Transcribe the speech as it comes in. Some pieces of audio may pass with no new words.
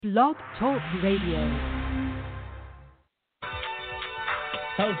Blog Talk Radio.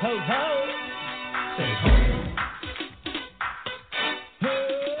 Ho, ho, ho! Say ho!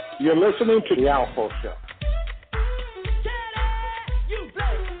 You're listening to the ALFO Show.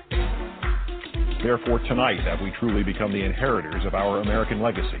 Therefore, tonight, have we truly become the inheritors of our American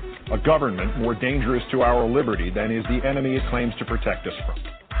legacy, a government more dangerous to our liberty than is the enemy it claims to protect us from.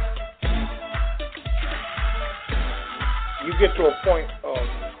 You get to a point of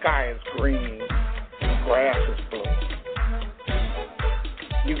sky is green, grass is blue.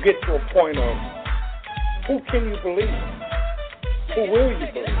 You get to a point of who can you believe? Who will you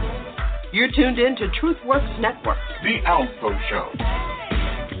believe? You're tuned in to TruthWorks Network. The ALFO Show.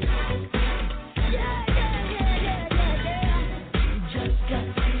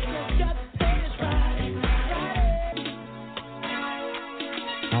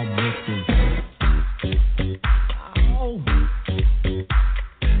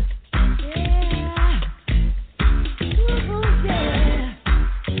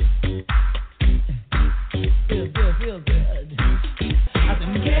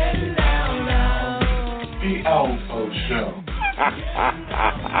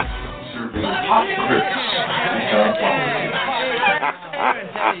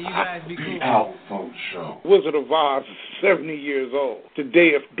 Wizard of Oz is 70 years old.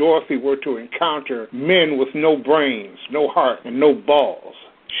 Today, if Dorothy were to encounter men with no brains, no heart, and no balls,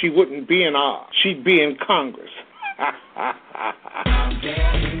 she wouldn't be in Oz. She'd be in Congress.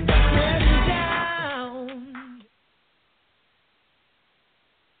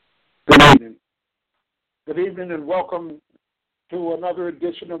 Good evening. Good evening and welcome to another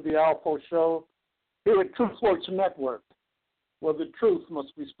edition of the ALFO Show here at TruthWorks Network, where the truth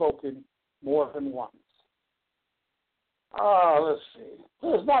must be spoken more than once. Let's see.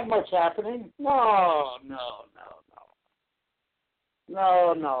 There's not much happening. No.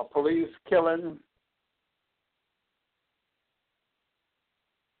 Police killing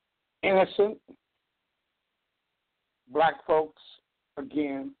innocent black folks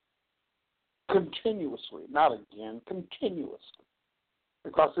again, continuously. Not again, continuously.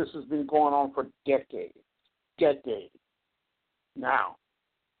 Because this has been going on for decades. Now,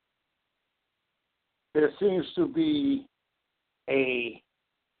 there seems to be a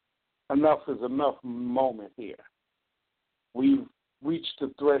enough is enough moment here. We've reached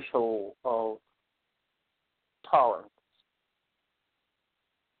the threshold of tolerance.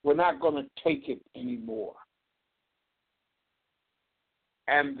 We're not going to take it anymore.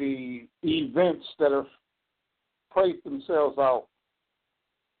 And the events that have played themselves out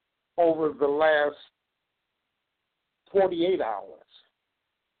over the last 48 hours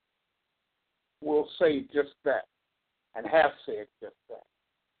will say just that, and have said just that.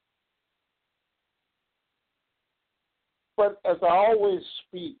 But as I always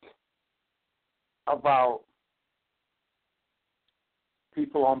speak about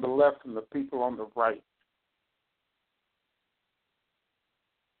people on the left and the people on the right,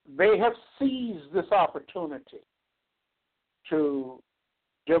 they have seized this opportunity to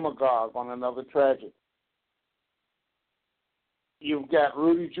demagogue on another tragedy. You've got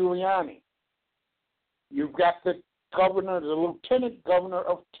Rudy Giuliani. You've got the lieutenant governor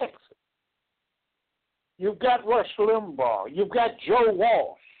of Texas. You've got Rush Limbaugh. You've got Joe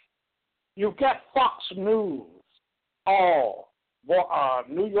Walsh. You've got Fox News. All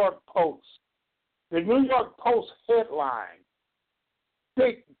New York Post. The New York Post headline,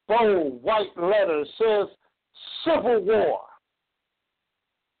 big, bold, white letters, says Civil War.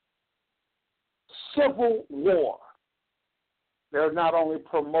 Civil War. They're not only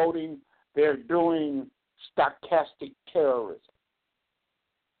promoting, they're doing stochastic terrorism.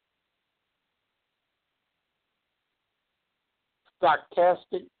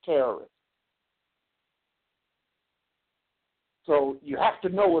 Stochastic terrorism. So you have to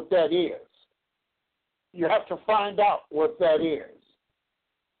know what that is. You have to find out what that is.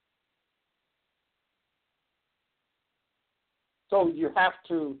 So you have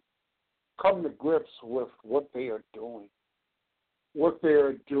to come to grips with what they are doing. What they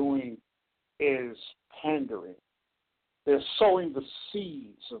are doing is pandering. They're sowing the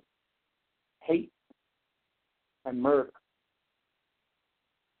seeds of hate and murder.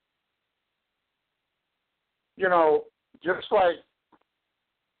 You know, just like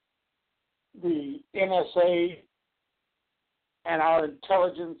the NSA and our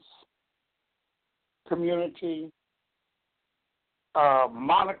intelligence community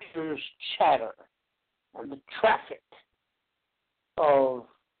monitors chatter and the traffic of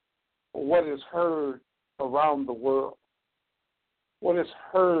what is heard around the world, what is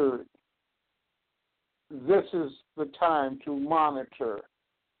heard, this is the time to monitor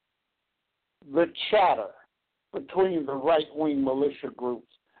the chatter between the right-wing militia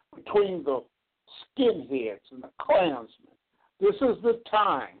groups, between the skinheads and the Klansmen. This is the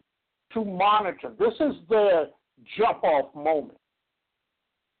time to monitor. This is their jump-off moment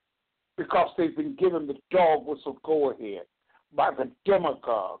because they've been given the dog whistle go-ahead by the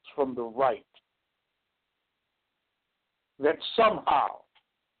demagogues from the right that somehow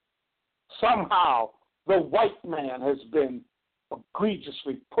the white man has been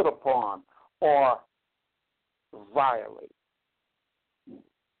egregiously put upon or violated.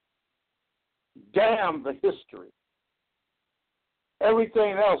 Damn the history.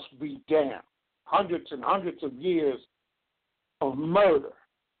 Everything else be damned. Hundreds and hundreds of years of murder,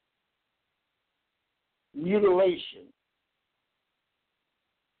 mutilation,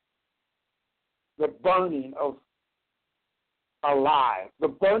 the burning of alive,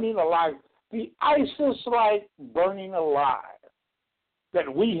 the ISIS-like burning alive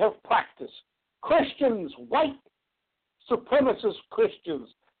that we have practiced. Christians, white supremacist Christians,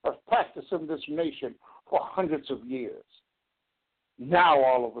 have practiced in this nation for hundreds of years. Now,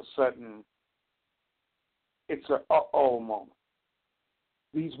 all of a sudden, it's an uh-oh moment.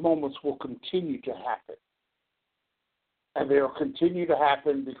 These moments will continue to happen. And they'll continue to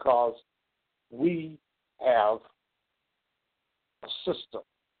happen because we have a system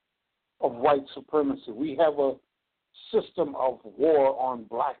of white supremacy. We have a system of war on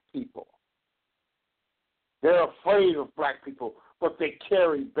black people. They're afraid of black people, but they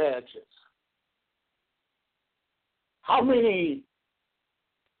carry badges. How many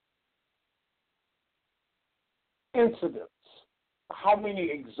incidents, how many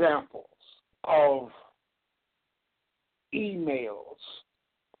examples of emails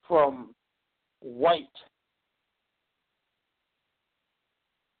from white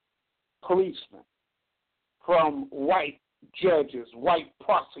policemen, from white judges, white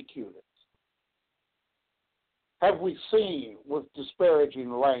prosecutors, have we seen with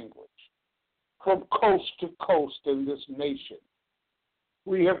disparaging language from coast to coast in this nation?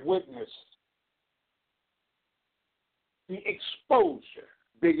 We have witnessed the exposure,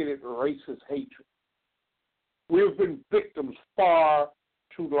 bigoted, racist hatred. We have been victims far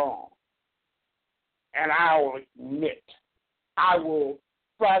too long. And I will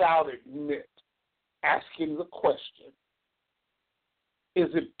flat out admit, asking the question,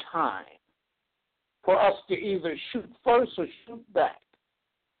 is it time for us to either shoot first or shoot back?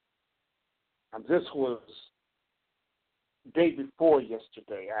 And this was the day before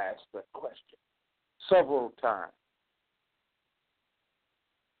yesterday I asked that question several times.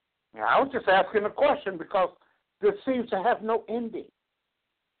 Now, I was just asking the question because this seems to have no ending.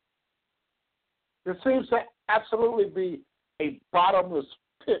 There seems to absolutely be a bottomless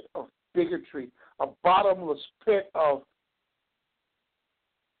pit of bigotry, a bottomless pit of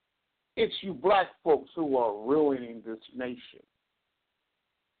it's you black folks who are ruining this nation.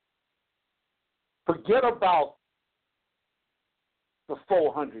 Forget about the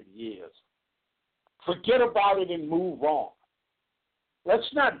 400 years. Forget about it and move on.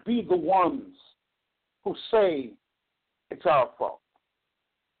 Let's not be the ones who say it's our fault.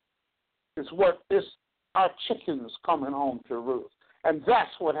 It's our chickens coming home to roost. And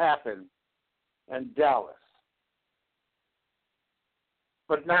that's what happened in Dallas.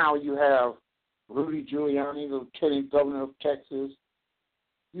 But now you have Rudy Giuliani, the Lieutenant Governor of Texas.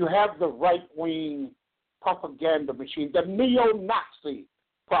 You have the right-wing propaganda machine, the neo-Nazi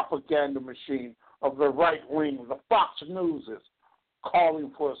propaganda machine of the right wing, the Fox Newses,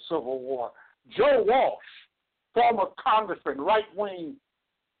 calling for a civil war. Joe Walsh, former congressman, right-wing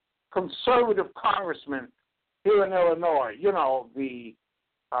conservative congressman here in Illinois,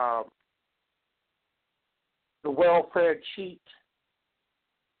 the welfare cheat,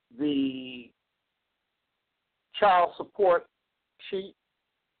 the child support cheat.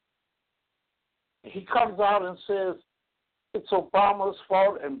 He comes out and says it's Obama's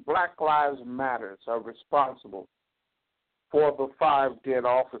fault and Black Lives Matter are responsible for the 5 dead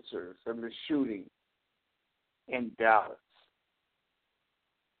officers and the shooting in Dallas.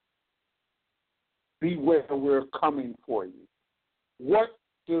 Beware, we're coming for you. What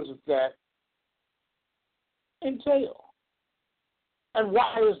does that entail? And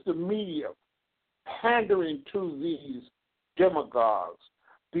why is the media pandering to these demagogues,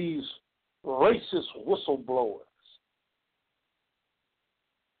 these racist whistleblowers?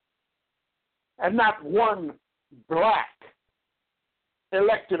 And not one black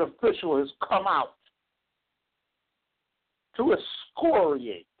elected official has come out to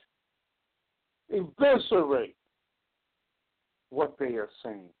excoriate, eviscerate what they are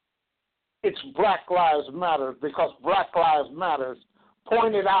saying. It's Black Lives Matter because Black Lives Matter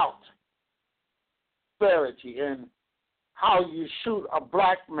pointed out disparity in how you shoot a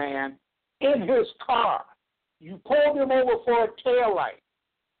black man in his car. You pulled him over for a taillight.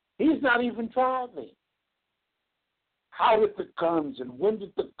 He's not even driving. How did the guns and when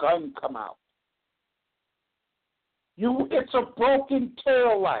did the gun come out? It's a broken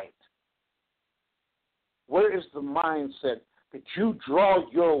taillight. Where is the mindset that you draw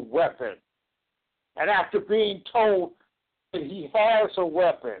your weapon, and after being told that he has a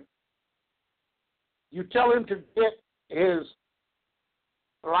weapon, you tell him to get his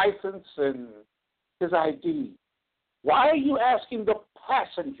license and his ID? Why are you asking the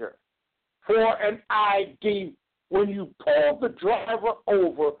passenger for an ID when you pulled the driver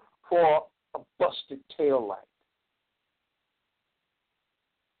over for a busted taillight?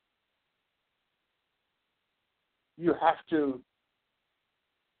 You have to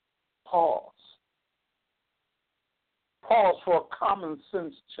pause. Pause for a common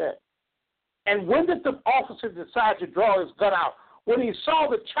sense check. And when did the officer decide to draw his gun out? When he saw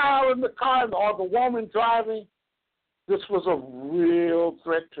the child in the car or the woman driving, this was a real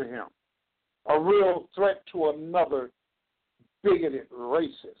threat to him, a real threat to another bigoted,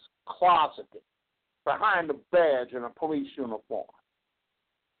 racist, closeted, behind a badge in a police uniform.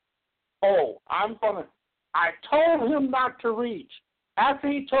 Oh, I told him not to reach. After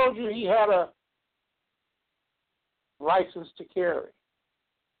he told you he had a license to carry.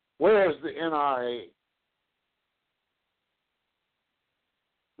 Where's the NRA?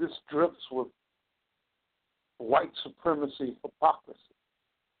 This drips with white supremacy hypocrisy.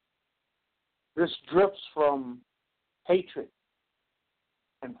 This drips from hatred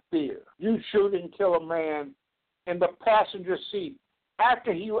and fear. You shoot and kill a man in the passenger seat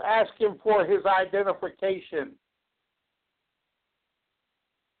after you ask him for his identification.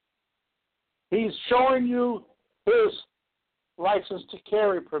 He's showing you his license to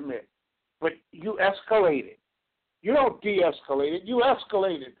carry permit, but you escalate it. You don't de-escalate it. You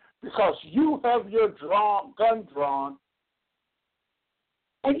escalate it because you have your gun drawn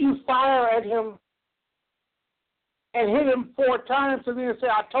and you fire at him and hit him 4 times and then say,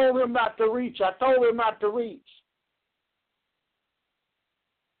 I told him not to reach. I told him not to reach.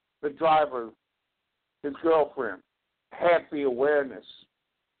 The driver, his girlfriend, had the awareness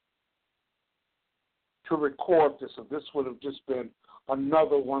to record this, and this would have just been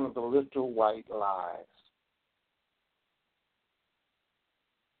another one of the little white lies.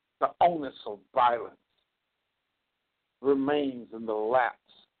 The onus of violence remains in the laps.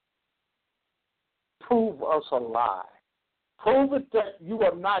 Prove us a lie. Prove it that you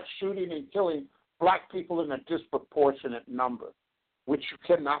are not shooting and killing black people in a disproportionate number, which you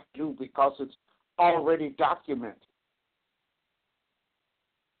cannot do because it's already documented.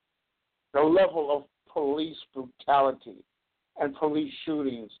 The level of police brutality and police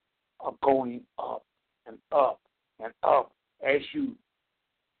shootings are going up and up and up as you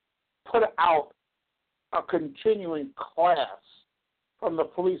put out a continuing class from the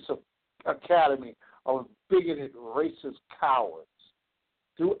police academy of bigoted, racist cowards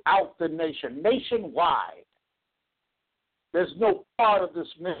throughout the nation, nationwide. There's no part of this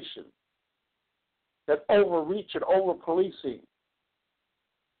nation that overreach and over-policing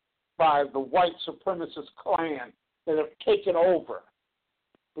by the white supremacist clan that have taken over,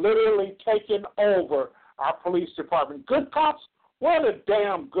 literally taken over our police department. Good cops? What a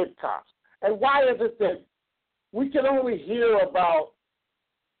damn good cops. And why is it that we can only hear about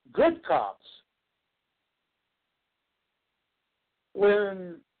good cops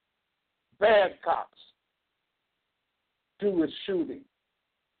when bad cops do a shooting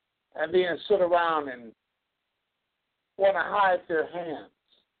and then sit around and want to hide their hands?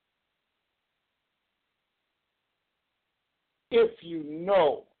 If you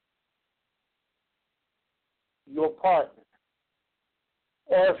know your partner,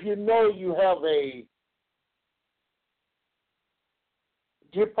 or if you know you have a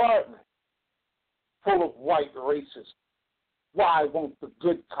department full of white racists, why won't the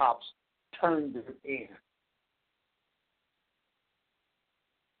good cops turn them in?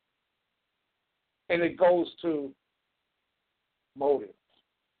 And it goes to motives.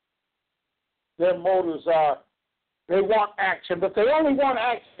 Their motives are, they want action, but they only want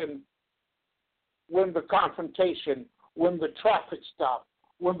action when the confrontation, when the traffic stop,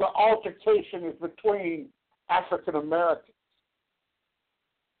 when the altercation is between African Americans.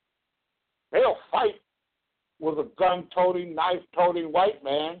 They'll fight with a gun-toting, knife-toting white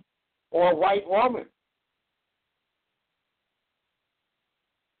man or a white woman.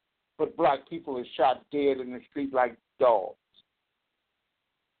 But black people are shot dead in the street like dogs.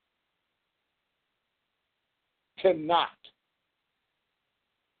 Cannot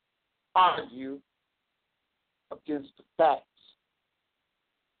argue against the facts.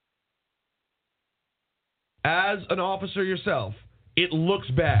 As an officer yourself, it looks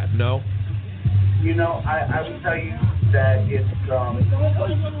bad, no? You know, I will tell you that it's...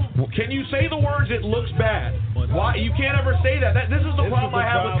 Can you say the words, it looks bad? Why? You can't ever say that. This is the problem I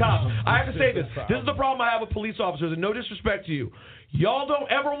have with cops. I have to say this. This is the problem I have with police officers, and no disrespect to you. Y'all don't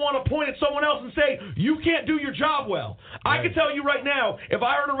ever want to point at someone else and say, you can't do your job well. I can tell you right now, if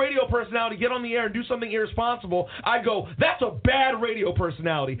I heard a radio personality get on the air and do something irresponsible, I go, that's a bad radio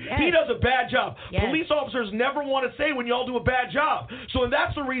personality. Yes. He does a bad job. Yes. Police officers never want to say when y'all do a bad job. So and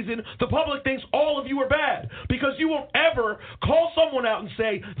that's the reason the public thinks all of you are bad. Because you won't ever call someone out and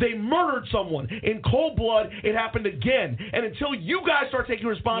say they murdered someone in cold blood, it happened again. And until you guys start taking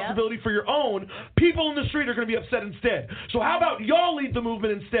responsibility for your own, people in the street are going to be upset instead. So how about y'all lead the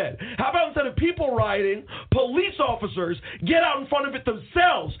movement instead? How about instead of people rioting, police officers get out in front of it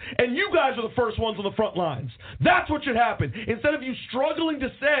themselves, and you guys are the first ones on the front lines? That's what should happen. Instead of you struggling to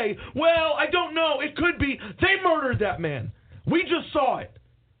say, well, I don't know, it could be, they murdered that man. We just saw it.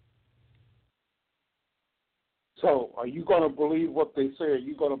 So are you going to believe what they say, or are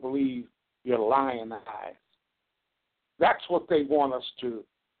you going to believe your lying eyes? That's what they want us to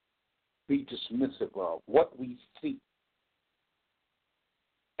be dismissive of, what we see.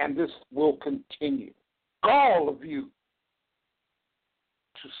 And this will continue. All of you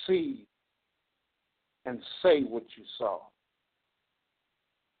to see and say what you saw.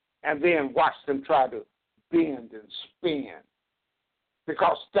 And then watch them try to bend and spin,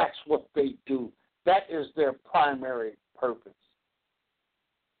 because that's what they do. That is their primary purpose,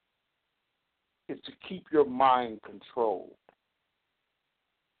 is to keep your mind controlled.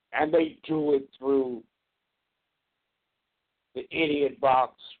 And they do it through the idiot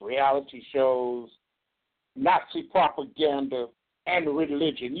box, reality shows, Nazi propaganda, and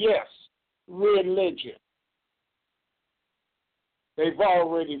religion. Yes, religion. They've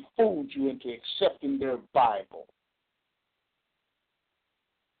already fooled you into accepting their Bible.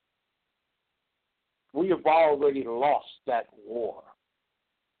 We have already lost that war.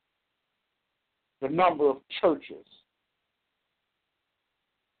 The number of churches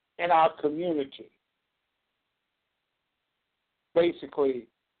in our community basically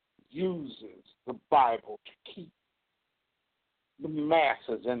uses the Bible to keep the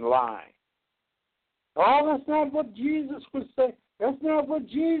masses in line. Oh, that's not what Jesus would say. That's not what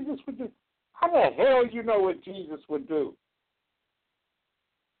Jesus would do. How the hell do you know what Jesus would do?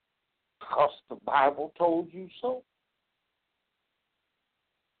 Because the Bible told you so.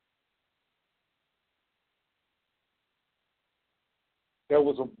 There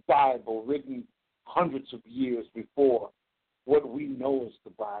was a Bible written hundreds of years before what we know as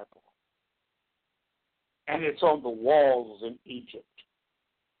the Bible. And it's on the walls in Egypt.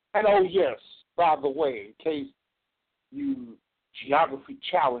 And oh yes, by the way, in case you geography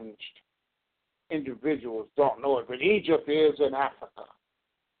challenged individuals don't know it, but Egypt is in Africa.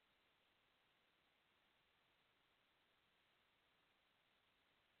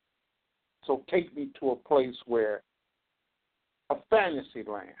 So take me to a place where a fantasy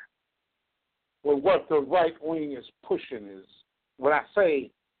land, where what the right wing is pushing is, when I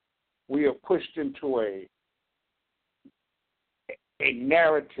say we are pushed into a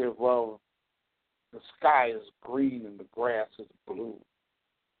narrative of the sky is green and the grass is blue.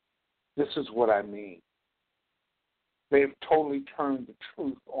 This is what I mean. They've totally turned the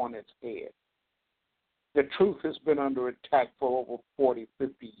truth on its head. The truth has been under attack for over 40,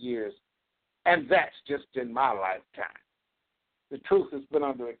 50 years, and that's just in my lifetime. The truth has been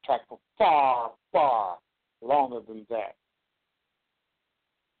under attack for far, far longer than that.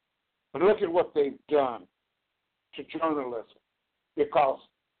 But look at what they've done to journalism, because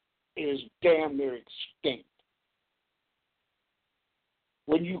it is damn near extinct.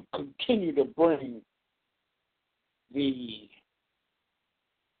 When you continue to bring the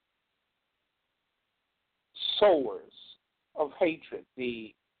sowers of hatred,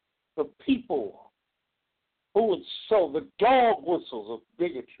 the people who would sow the dog whistles of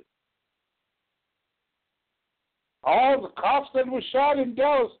bigotry. All the cops that were shot in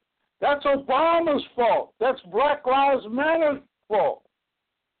Dallas, that's Obama's fault. That's Black Lives Matter's fault.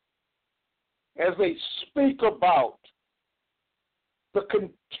 As they speak about the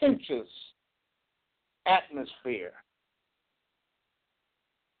contentious atmosphere,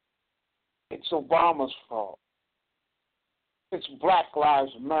 it's Obama's fault. It's Black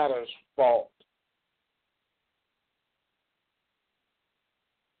Lives Matter's fault.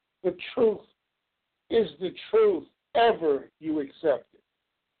 The truth is the truth, ever you accept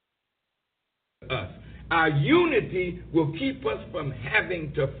it. Our unity will keep us from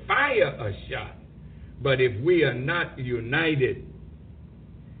having to fire a shot. But if we are not united,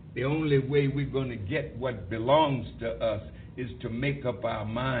 the only way we're going to get what belongs to us is to make up our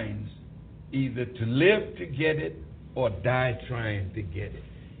minds either to live to get it or die trying to get it.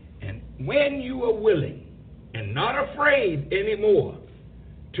 And when you are willing and not afraid anymore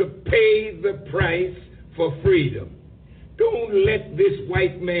to pay the price for freedom, don't let this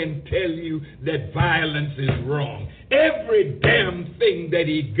white man tell you that violence is wrong. Every damn thing that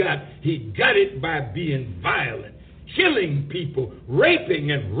he got it by being violent, killing people,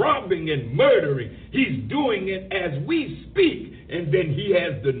 raping and robbing and murdering. He's doing it as we speak. And then he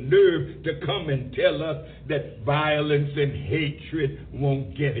has the nerve to come and tell us that violence and hatred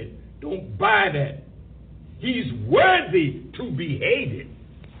won't get it. Don't buy that. He's worthy to be hated.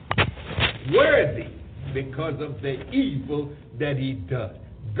 Worthy because of the evil that he does.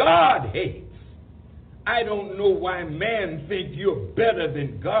 God hates. I don't know why man thinks you're better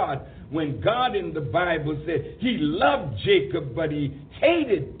than God when God in the Bible said he loved Jacob, but he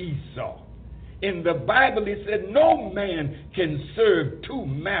hated Esau. In the Bible, he said no man can serve two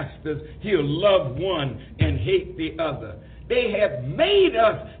masters. He'll love one and hate the other. They have made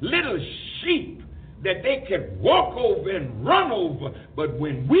us little sheep that they can walk over and run over. But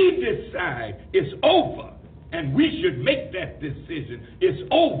when we decide it's over, and we should make that decision, it's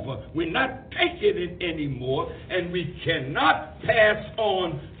over. We're not taking it anymore, and we cannot pass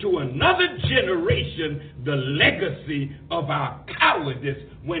on to another generation the legacy of our cowardice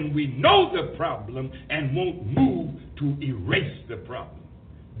when we know the problem and won't move to erase the problem.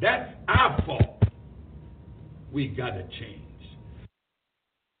 That's our fault. We got to change.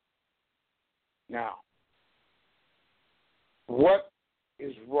 Now, what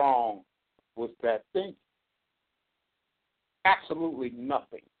is wrong with that thinking? Absolutely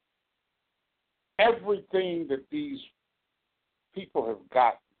nothing. Everything that these people have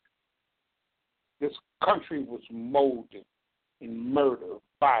gotten, this country was molded in murder,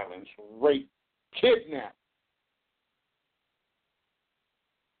 violence, rape, kidnapping.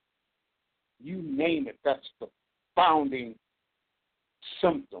 You name it, that's the founding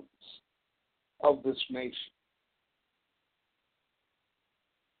symptoms of this nation.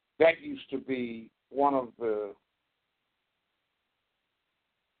 That used to be one of the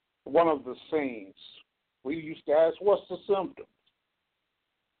sayings. We used to ask, what's the symptoms?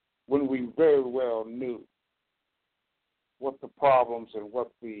 When we very well knew what the problems and what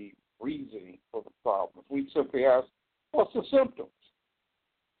the reasoning for the problems. We simply asked, what's the symptoms?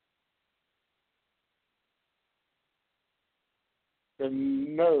 The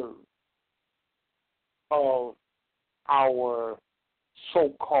nerve of our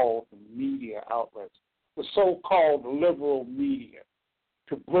so-called media outlets, the so-called liberal media,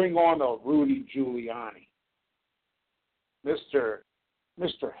 to bring on a Rudy Giuliani, Mr.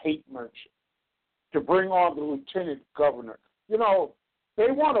 Hate Merchant, to bring on the lieutenant governor. You know, they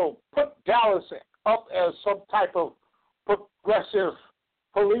want to put Dallas up as some type of progressive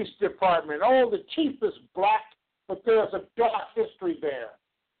police department. Oh, the chief is black, but there's a dark history there.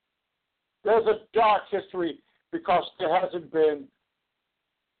 There's a dark history because there hasn't been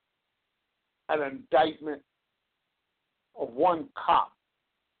an indictment of one cop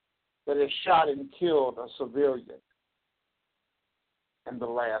that has shot and killed a civilian in the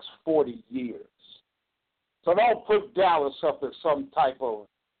last 40 years. So don't put Dallas up as some type of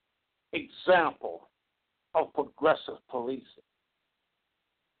example of progressive policing.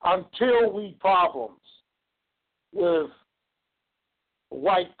 Until we problems with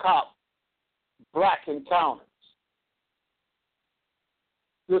white cop, black encounters,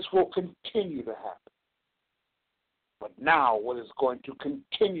 this will continue to happen. But now what is going to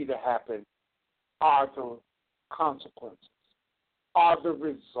continue to happen are the consequences, are the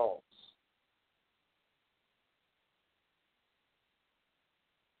results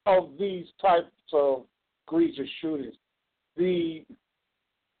of these types of egregious shootings. The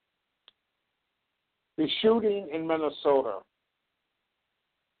shooting in Minnesota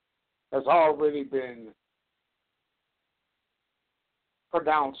has already been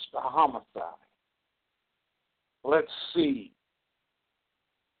pronounced a homicide. Let's see,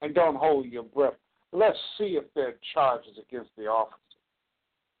 and don't hold your breath. Let's see if there are charges against the officer.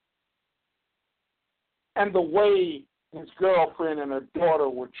 And the way his girlfriend and her daughter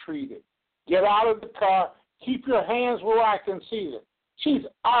were treated. Get out of the car. Keep your hands where I can see them. She's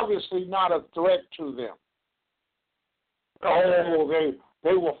obviously not a threat to them. Oh,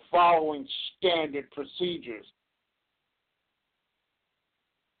 they were following standard procedures.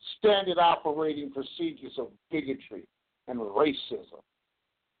 Standard operating procedures of bigotry and racism.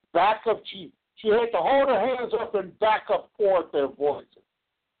 She had to hold her hands up and back up toward their voices.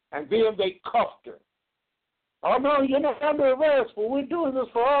 And then they cuffed her. Oh, no, you're not under arrest, but we're doing this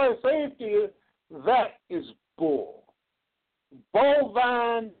for our safety. That is bull.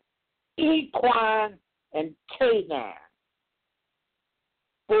 Bovine, equine, and canine.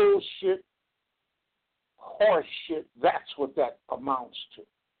 Bullshit, horse shit, that's what that amounts to.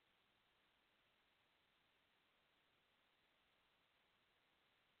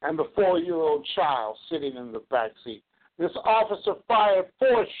 And the 4-year-old child sitting in the back seat. This officer fired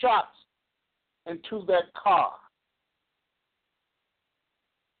 4 shots into that car.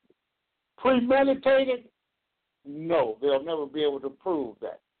 Premeditated? No, they'll never be able to prove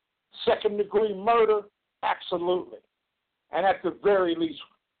that. Second-degree murder? Absolutely. And at the very least,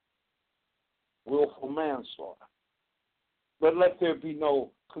 willful manslaughter. But let there be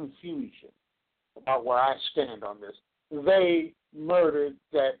no confusion about where I stand on this. They murdered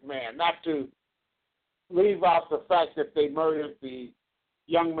that man. Not to leave out the fact that they murdered the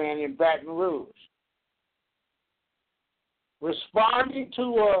young man in Baton Rouge. Responding to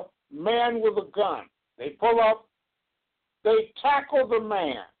a man with a gun. They pull up, they tackle the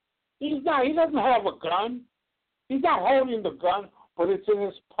man. He doesn't have a gun. He's not holding the gun, but it's in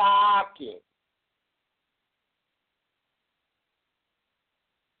his pocket.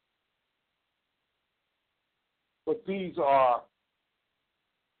 But these are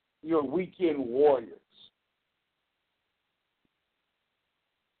your weekend warriors.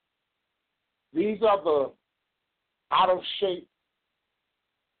 These are the out of shape,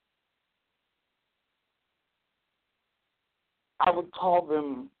 I would call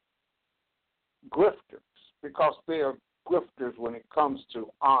them grifters, because they are grifters when it comes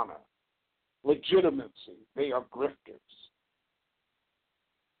to honor, legitimacy. They are grifters.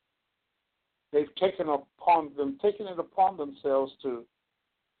 They've taken it upon themselves to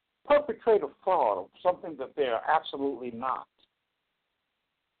perpetrate a fraud of something that they are absolutely not.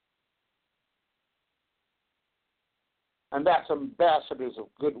 And that's ambassadors of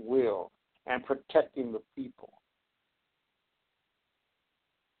goodwill and protecting the people.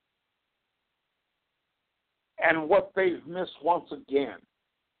 And what they've missed once again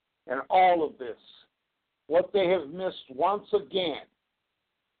in all of this, what they have missed once again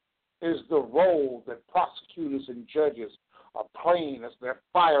is the role that prosecutors and judges are playing as their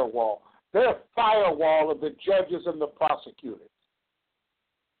firewall. Their firewall are the judges and the prosecutors.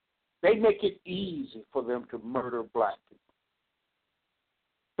 They make it easy for them to murder black people.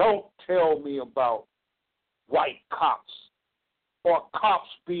 Don't tell me about white cops or cops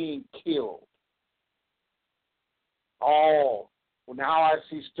being killed. Oh, well, now I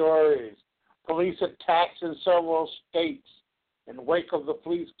see stories. Police attacks in several states in the wake of the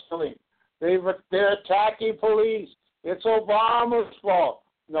police killing. They're attacking police. It's Obama's fault.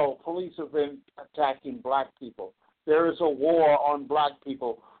 No, police have been attacking black people. There is a war on black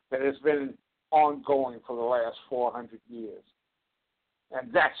people that has been ongoing for the last 400 years.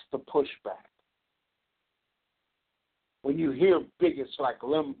 And that's the pushback. When you hear bigots like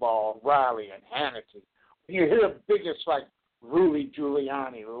Limbaugh, Riley, and Hannity, when you hear bigots like Rudy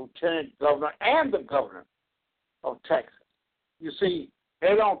Giuliani, the lieutenant governor, and the governor of Texas, you see,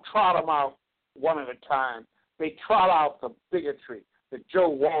 they don't trot them out one at a time. They trot out the bigotry, the Joe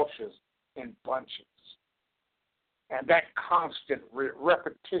Walshes in bunches. And that constant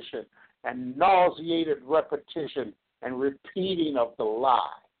repetition and nauseated repetition and repeating of the lie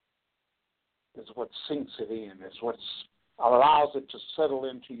is what sinks it in, is what allows it to settle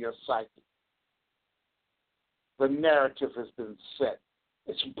into your psyche. The narrative has been set.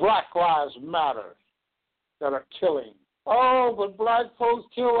 It's Black Lives Matter that are killing. Oh, but black folks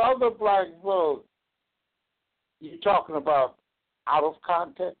kill other black folks. You're talking about out of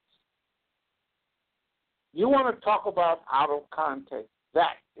context? You want to talk about out of context?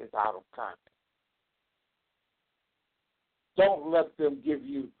 That is out of context. Don't let them give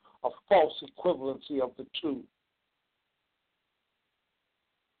you a false equivalency of the two.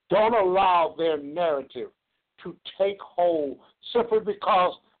 Don't allow their narrative to take hold simply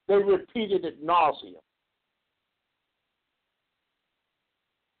because they repeated it nauseam.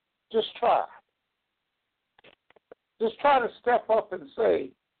 Just try. Just try to step up and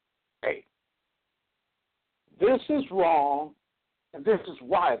say, hey, this is wrong, and this is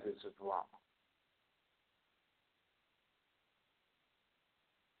why this is wrong.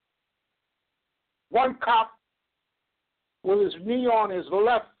 One cop with his knee on his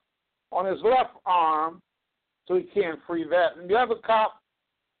left arm, so he can't free that, and the other cop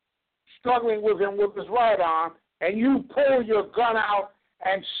struggling with him with his right arm, and you pull your gun out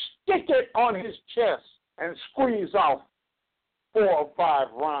and stick it on his chest and squeeze off 4 or 5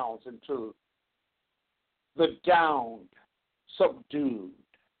 rounds into the downed, subdued,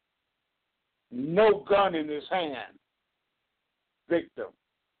 no gun in his hand. Victim.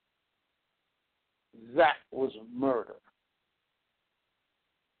 That was murder.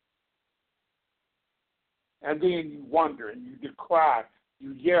 And then you wonder and you decry,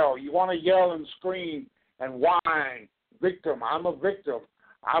 you yell. You want to yell and scream and whine, victim, I'm a victim,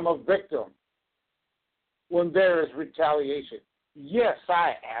 I'm a victim. When there is retaliation. Yes,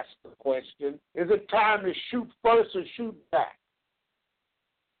 I ask the question, is it time to shoot first or shoot back?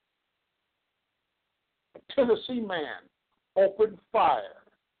 A Tennessee man opened fire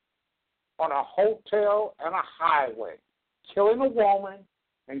on a hotel and a highway, killing a woman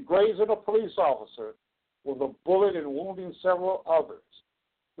and grazing a police officer with a bullet and wounding several others.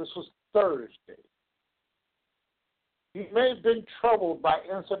 This was Thursday. He may have been troubled by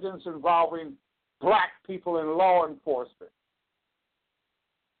incidents involving black people in law enforcement.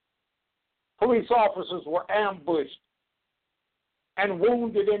 Police officers were ambushed and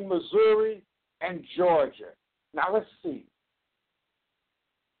wounded in Missouri and Georgia. Now let's see.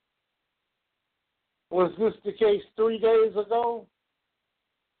 Was this the case 3 days ago?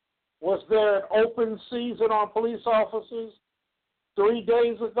 Was there an open season on police officers 3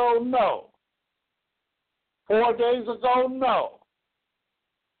 days ago? No. 4 days ago? No.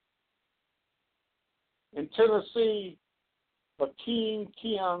 In Tennessee, Akeem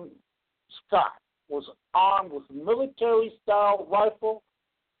Keon Scott was armed with a military-style rifle,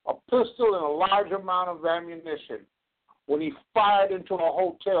 a pistol, and a large amount of ammunition when he fired into a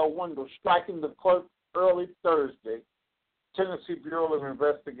hotel window, striking the clerk early Thursday, Tennessee Bureau of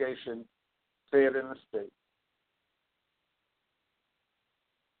Investigation said in a statement.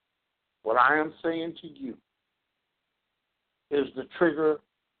 What I am saying to you is the trigger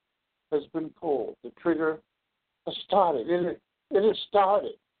has been pulled. The trigger has started. It has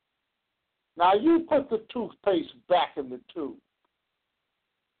started. Now you put the toothpaste back in the tube.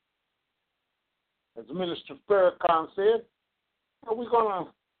 As Minister Farrakhan said, are we going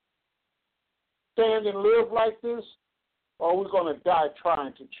to stand and live like this, or are we going to die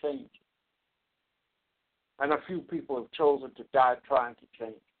trying to change it? And a few people have chosen to die trying to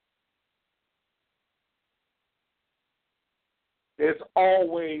change it. There's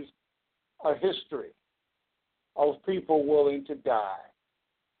always a history of people willing to die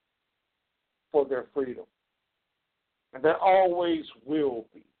for their freedom. And there always will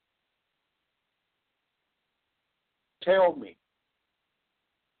be. Tell me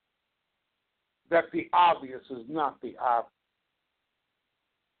that the obvious is not the obvious.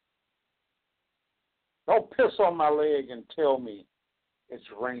 Don't piss on my leg and tell me it's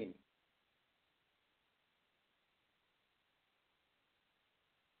raining.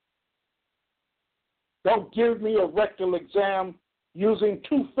 Don't give me a rectal exam using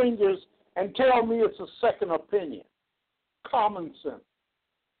 2 fingers and tell me it's a second opinion. Common sense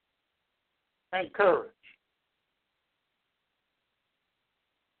and courage.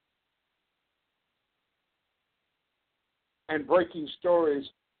 And breaking stories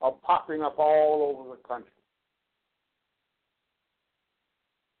are popping up all over the country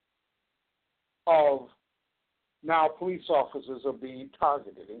of now police officers are being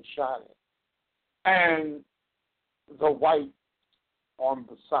targeted and shot at. And the white on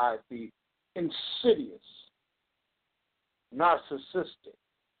the side, the insidious, narcissistic,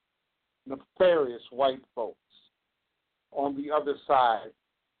 nefarious white folks on the other side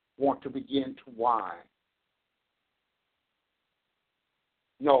want to begin to whine.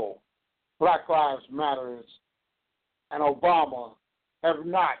 No, Black Lives Matter and Obama have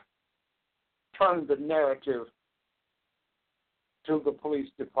not turned the narrative to the police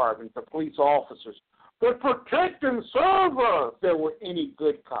department, the police officers, that protect and serve us. If there were any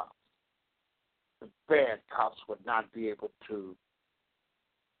good cops, the bad cops would not be able to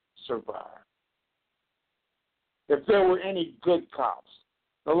survive. If there were any good cops,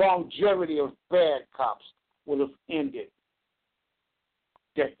 the longevity of bad cops would have ended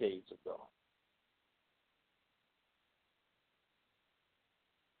decades ago.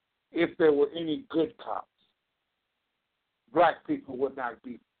 If there were any good cops, black people would not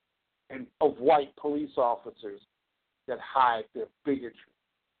be, and of white police officers that hide their bigotry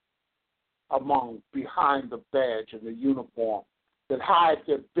behind the badge and the uniform, that hide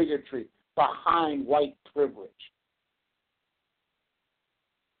their bigotry behind white privilege.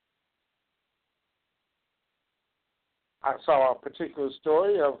 I saw a particular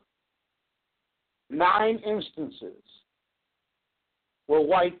story of 9 instances where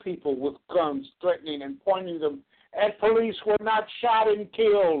white people with guns threatening and pointing them at police were not shot and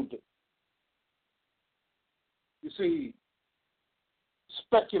killed. You see,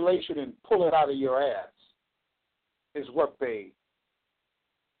 speculation and pull it out of your ass is what they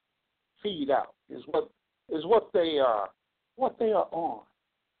feed out is what they are on.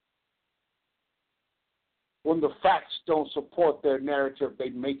 When the facts don't support their narrative, they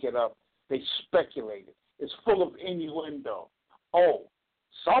make it up. They speculate it. It's full of innuendo. Oh,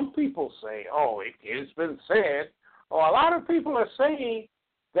 some people say, oh, it's been said. Or a lot of people are saying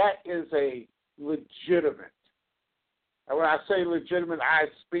that is a legitimate. And when I say legitimate, I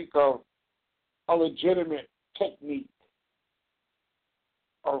speak of a legitimate technique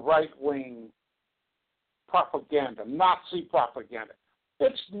of right-wing propaganda, Nazi propaganda.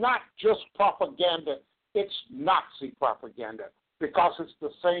 It's not just propaganda, it's Nazi propaganda because it's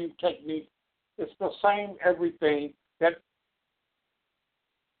the same technique, it's the same everything that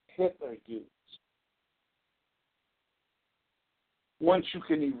Hitler used. Once you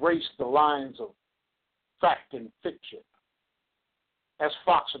can erase the lines of fact and fiction, as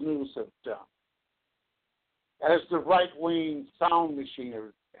Fox News have done, as the right-wing sound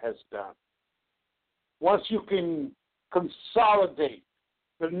machinery has done, once you can consolidate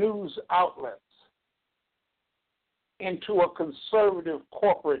the news outlets into a conservative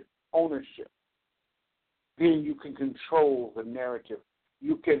corporate ownership, then you can control the narrative.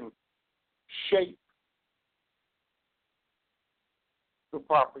 You can shape the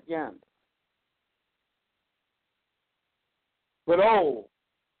propaganda. But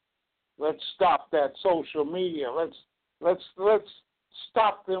let's stop that social media. Let's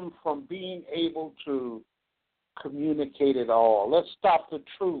stop them from being able to communicate it all. Let's stop the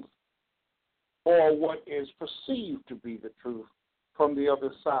truth or what is perceived to be the truth from the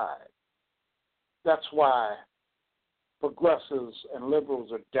other side. That's why progressives and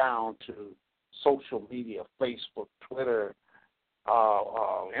liberals are down to social media, Facebook, Twitter,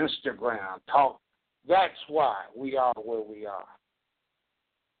 Instagram, talk. That's why we are where we are.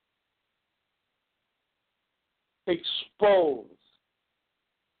 Expose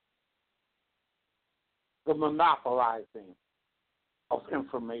the monopolizing of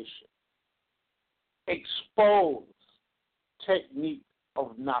information. Expose technique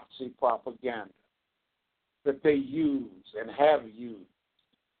of Nazi propaganda that they use and have used,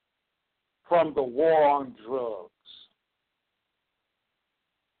 from the war on drugs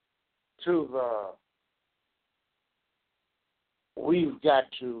to we've got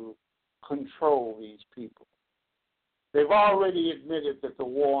to control these people. They've already admitted that the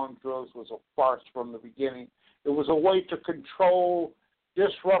war on drugs was a farce from the beginning. It was a way to control,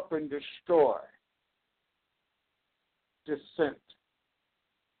 disrupt, and destroy dissent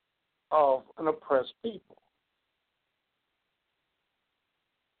of an oppressed people.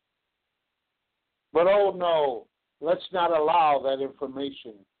 But oh no, let's not allow that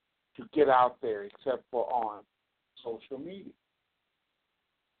information to get out there except for on social media.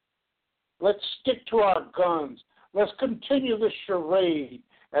 Let's stick to our guns. Let's continue the charade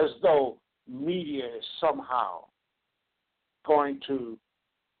as though media is somehow going to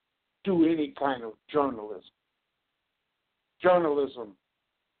do any kind of journalism. Journalism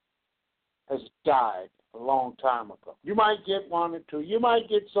has died a long time ago. You might get one or two. You might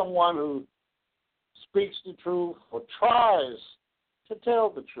get someone who speaks the truth or tries to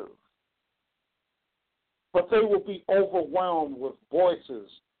tell the truth. But they will be overwhelmed with voices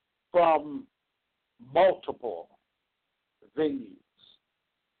from multiple venues,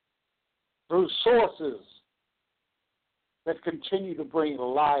 through sources that continue to bring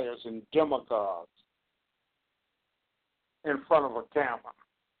liars and demagogues in front of a camera,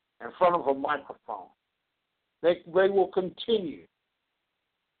 in front of a microphone. They will continue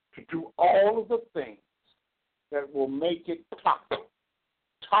to do all of the things that will make it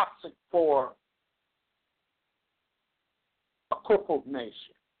toxic for a crippled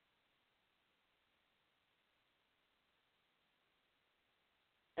nation.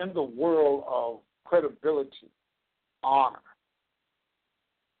 In the world of credibility, honor,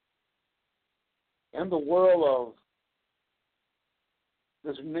 in the world of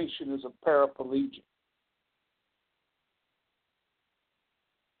this nation is a paraplegic.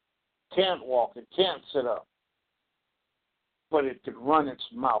 Can't walk, it can't sit up, but it can run its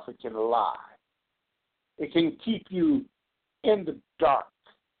mouth, it can lie. It can keep you in the dark.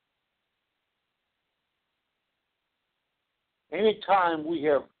 Anytime we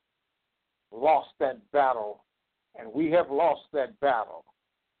have lost that battle, and we have lost that battle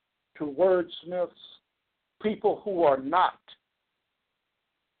to wordsmiths, people who are not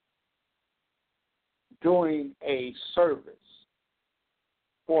doing a service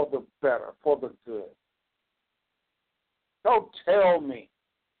for the better, for the good. Don't tell me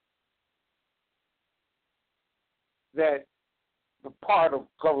that the part of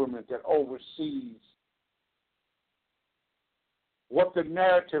government that oversees what the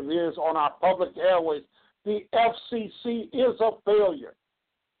narrative is on our public airways. The FCC is a failure.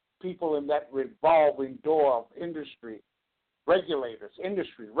 People in that revolving door of industry regulators,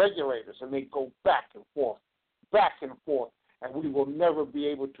 and they go back and forth, and we will never be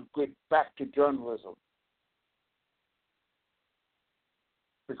able to get back to journalism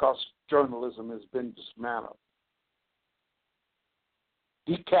because journalism has been dismantled,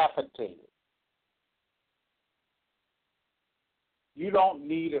 decapitated. You don't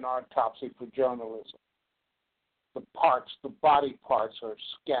need an autopsy for journalism. The body parts are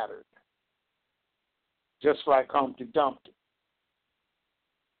scattered, just like Humpty Dumpty.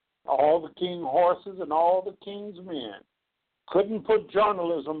 All the king horses and all the king's men couldn't put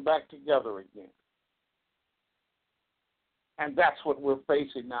journalism back together again. And that's what we're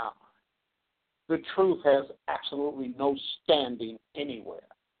facing now. The truth has absolutely no standing anywhere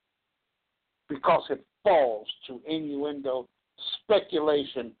because it falls to innuendo,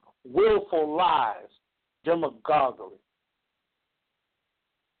 speculation, willful lies, demagoguery,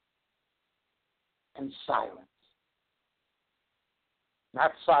 and silence.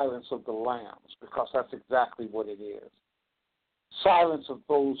 Not silence of the lambs, because that's exactly what it is. Silence of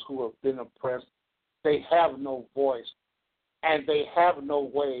those who have been oppressed. They have no voice, and they have no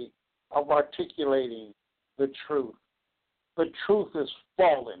way of articulating the truth. The truth is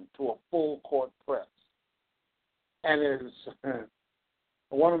fallen to a full court press. And it is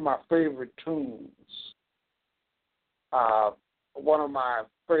one of my favorite tunes, one of my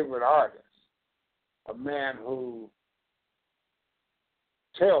favorite artists, a man who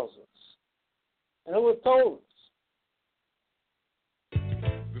tells us, and it was told us.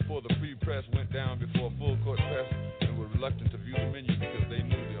 Before the free press went down before full court press and were reluctant to view the menu because they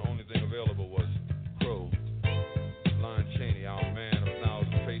knew the only thing available was Crow. Lon Chaney, our man of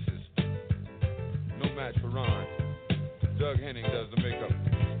 1,000 faces. No match for Ron. Doug Henning does the makeup.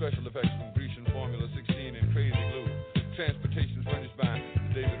 Special effects from Grecian Formula 16 and Crazy Glue. Transportation furnished by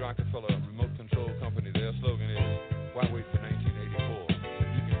the David Rockefeller Remote Control Company. Their slogan is, why wait for 1984?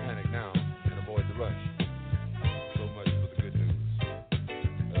 You can panic now and avoid the rush. So much for the good news.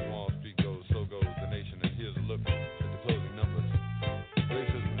 As Wall Street goes, so goes the nation. And here's a look at the closing numbers.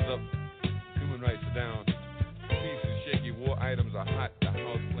 Racism is up. Human rights are down. Peace is shaky. War items are hot. The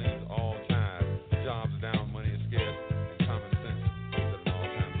house cleans all time. Jobs are down. Money is scarce. And common sense is at an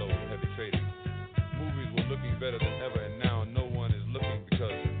all-time low in heavy trading. Movies were looking better than ever, and now no one is looking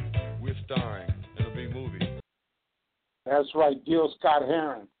because we're starring in a big movie. That's right, Gil Scott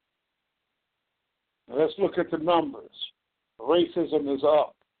Heron. Let's look at the numbers. Racism is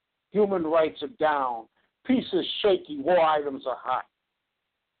up. Human rights are down. Peace is shaky. War items are hot.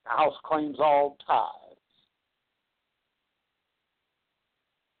 The house claims all ties.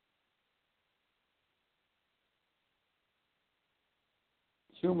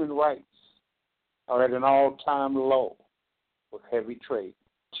 Human rights are at an all-time low with heavy trade.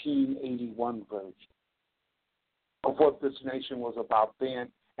 1981 version of what this nation was about then,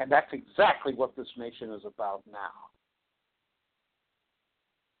 and that's exactly what this nation is about now.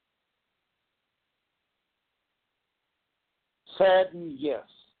 Saddened, yes.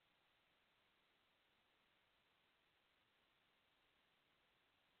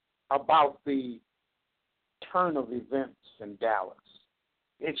 About the turn of events in Dallas.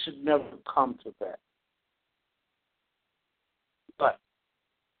 It should never come to that. But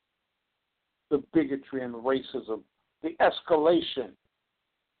the bigotry and racism, the escalation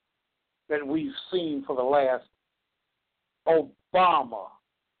that we've seen for the last Obama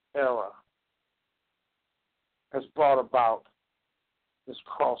era has brought about this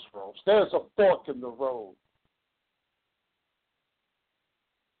crossroads. There's a fork in the road.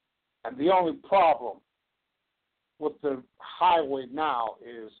 And the only problem with the highway now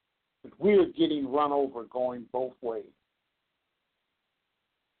is that we're getting run over going both ways.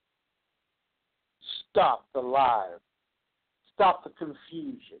 Stop the lies. Stop the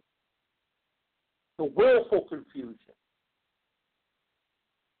confusion. The willful confusion.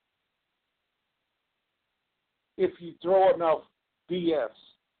 If you throw enough BS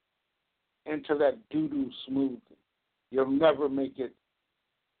into that doo-doo smoothie, you'll never make it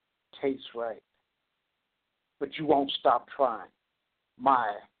taste right. But you won't stop trying.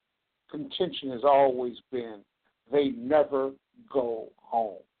 My contention has always been they never go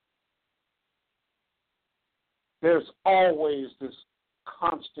home. There's always this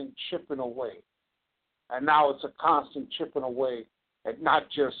constant chipping away. And now it's a constant chipping away at not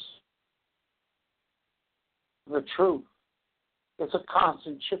just the truth. It's a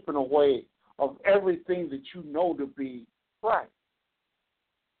constant chipping away of everything that you know to be right.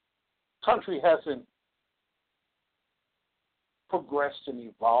 Country hasn't progressed and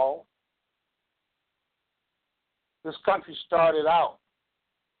evolved. This country started out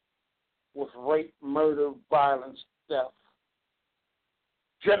with rape, murder, violence, death,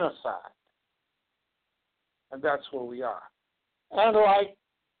 genocide. And that's where we are. And like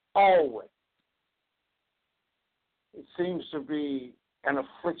always, it seems to be an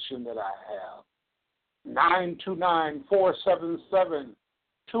affliction that I have. 929-477-2867.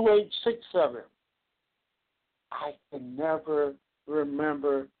 I can never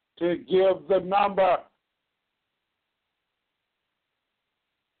remember to give the number.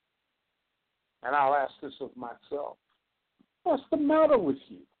 And I'll ask this of myself. What's the matter with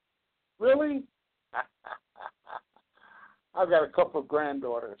you? Really? I've got a couple of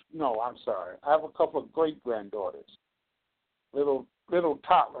granddaughters. No, I'm sorry. I have a couple of great-granddaughters. Little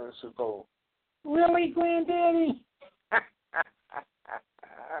toddlers who go, really, Granddaddy?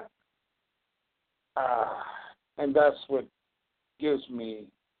 And that's what gives me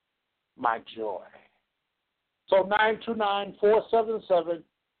my joy. So 929-477-2867.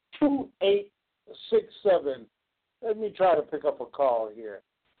 Let me try to pick up a call here.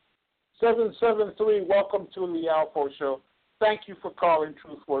 773, welcome to the ALFO Show. Thank you for calling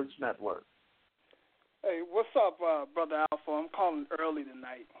TruthWorks Network. Hey, what's up, Brother ALFO? I'm calling early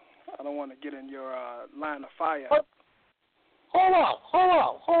tonight. I don't want to get in your line of fire. What?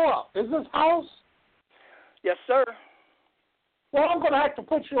 Hold up. Is this House? Yes, sir. Well, I'm going to have to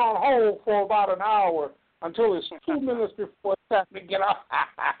put you on hold for about an hour until it's 2 minutes before it's time to get off.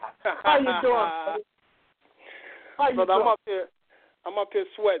 How you doing? Brother, I'm up here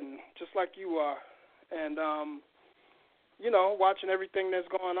sweating, just like you are. And, watching everything that's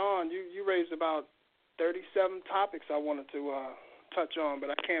going on, you raised about 37 topics I wanted to touch on, but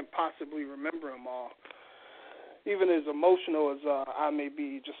I can't possibly remember them all. Even as emotional as I may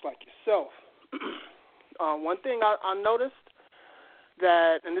be, just like yourself. One thing I noticed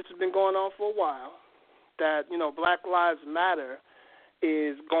that, and this has been going on for a while, that, Black Lives Matter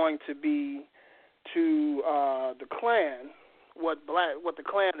is going to be to the Klan what the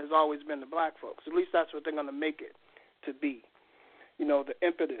Klan has always been to black folks. At least that's what they're going to make it to be. The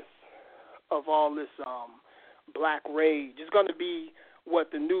impetus of all this black rage is going to be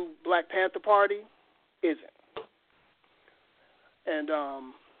what the new Black Panther Party isn't. And,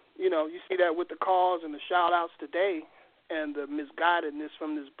 you see that with the calls and the shout-outs today and the misguidedness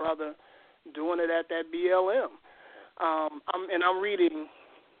from this brother doing it at that BLM. I read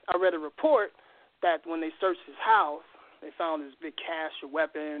a report that when they searched his house, they found his big cache of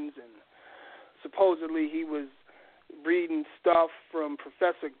weapons, and supposedly he was reading stuff from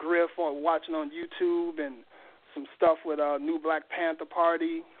Professor Griff or watching on YouTube and some stuff with New Black Panther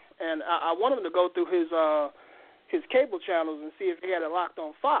Party. And I want him to go through his cable channels and see if he had it locked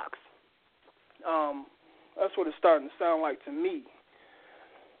on Fox. That's what it's starting to sound like to me.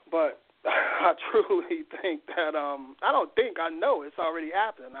 But I truly think that I know it's already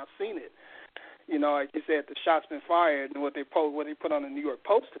happened. I've seen it. Like you said, the shots been fired, and what they put on the New York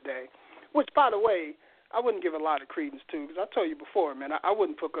Post today, which, by the way, I wouldn't give a lot of credence to, because I told you before, man, I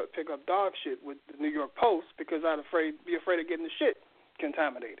wouldn't pick up dog shit with the New York Post because I'd be afraid of getting the shit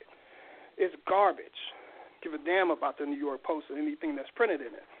contaminated. It's garbage. Give a damn about the New York Post and anything that's printed in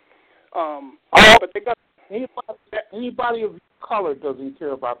it. But they got anybody of color doesn't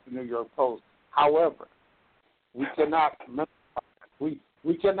care about the New York Post. However, we cannot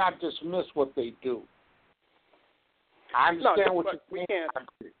dismiss what they do. I understand what you mean.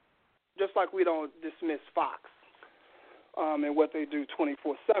 Just like we don't dismiss Fox and what they do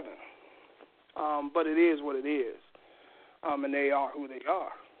 24/7. But it is what it is, and they are who they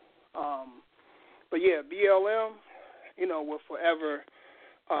are. But yeah, BLM, will forever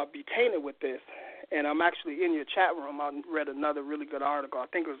be tainted with this. And I'm actually in your chat room. I read another really good article. I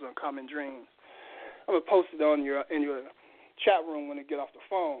think it was on Common Dreams. I'm gonna post it in your chat room when I get off the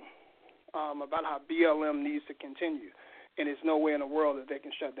phone about how BLM needs to continue. And there's no way in the world that they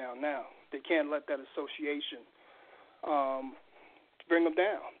can shut down now. They can't let that association bring them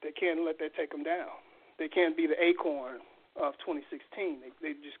down. They can't let that take them down. They can't be the acorn of 2016.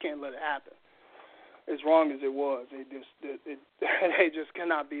 They just can't let it happen. As wrong as it was, they just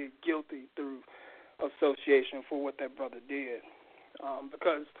cannot be guilty through association for what that brother did,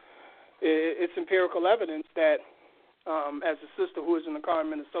 because it's empirical evidence that, as the sister who is in the car in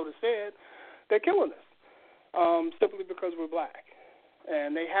Minnesota said, they're killing us. Simply because we're black.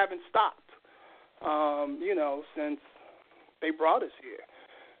 And they haven't stopped, since they brought us here.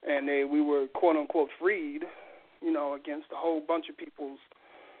 And we were, quote-unquote, freed, against a whole bunch of people's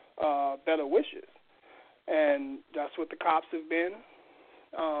better wishes. And that's what the cops have been.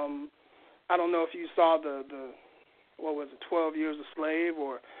 I don't know if you saw what was it, 12 Years a Slave,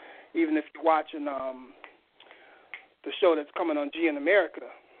 or even if you're watching the show that's coming on G in America,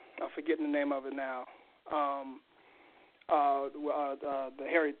 I'm forgetting the name of it now. The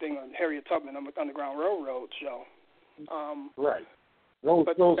Harriet Tubman Underground Railroad show. Right. Those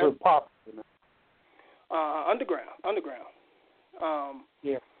are popular. Underground.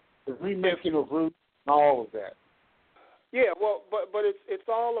 Yeah. The remaking of Roots and all of that. Yeah, well, but it's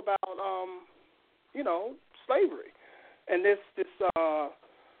all about slavery, and this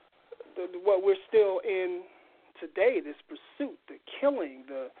what we're still in today. This pursuit, the killing,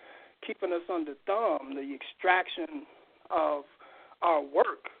 the keeping us under thumb, the extraction of our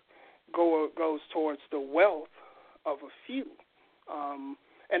work goes towards the wealth of a few,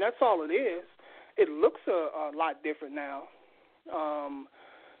 and that's all it is. It looks a lot different now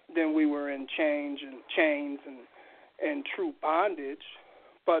than we were in chains and true bondage,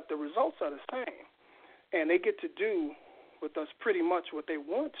 but the results are the same, and they get to do with us pretty much what they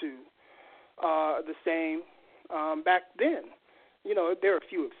want to the same back then. There are a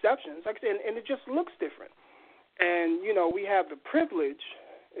few exceptions, like I said, and it just looks different. And we have the privilege,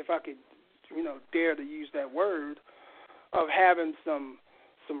 if I could, dare to use that word, of having some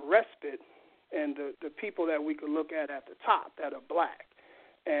respite, and the people that we could look at the top that are black,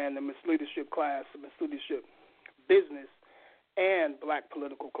 and the misleadership class, the misleadership business, and black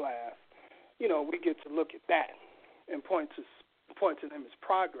political class. We get to look at that and point to them as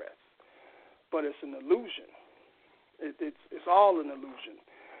progress, but it's an illusion. It's all an illusion,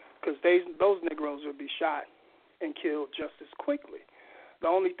 because those Negroes will be shot and killed just as quickly. The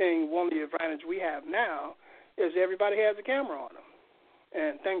only advantage we have now is everybody has a camera on them,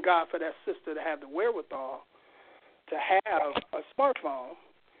 and thank God for that sister to have the wherewithal to have a smartphone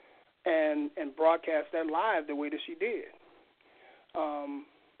and broadcast that live the way that she did.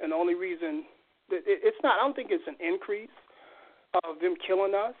 And the only reason it's not, I don't think it's an increase of them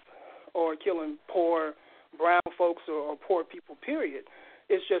killing us or killing poor brown folks or poor people, period.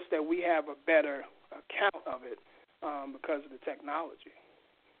 It's just that we have a better account of it because of the technology.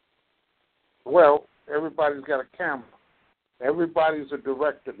 Well, everybody's got a camera. Everybody's a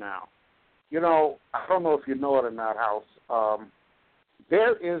director now. I don't know if you know it in that house.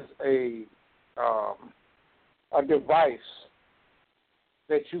 There is a device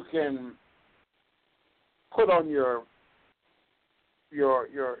that you can put on your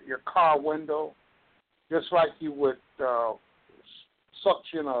car window, just like you would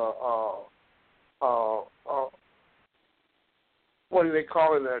suction what do they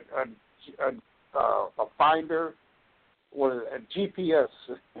call it? A finder, a GPS.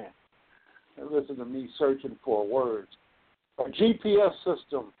 Listen to me searching for words. A GPS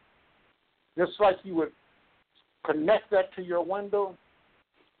system, just like you would connect that to your window.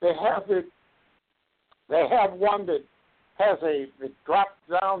 They have it. They have one that has it drops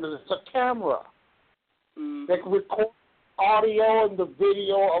down and it's a camera. They can record audio and the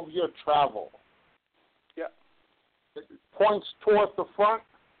video of your travel. Yeah. It points toward the front,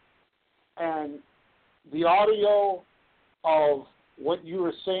 and the audio of what you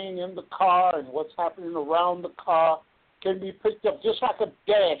were saying in the car and what's happening around the car can be picked up just like a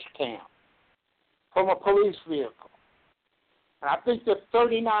dash cam from a police vehicle. And I think they're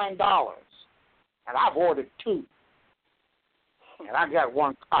 $39, and I've ordered 2. And I got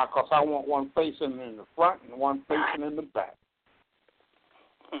one car because I want one facing in the front and one facing in the back.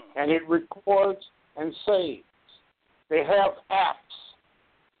 And it records and saves. They have apps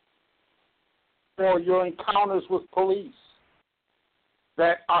for your encounters with police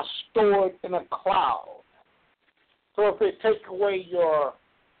that are stored in a cloud. So if they take away your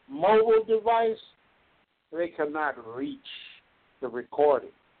mobile device, they cannot reach the recording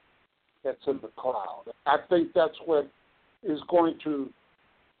that's in the cloud. I think that's what is going to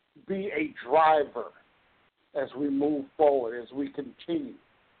be a driver as we move forward, as we continue.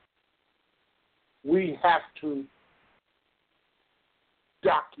 We have to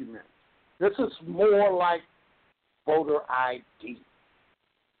document. This is more like voter ID.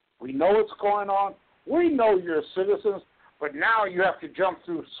 We know what's going on. We know you're citizens, but now you have to jump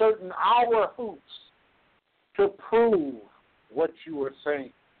through certain hour hoops to prove what you were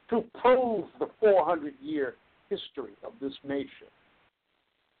saying, to prove the 400-year history of this nation.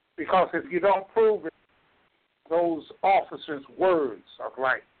 Because if you don't prove it, those officers' words are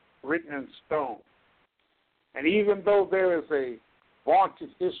like written in stone. And even though there is a vaunted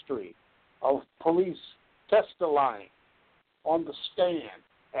history of police testifying on the stand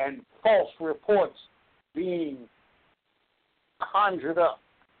and false reports being conjured up,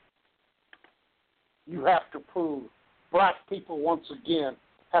 you have to prove black people, once again,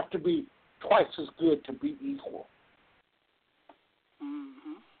 have to be twice as good to be equal.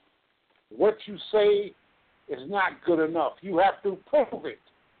 Mm-hmm. What you say is not good enough. You have to prove it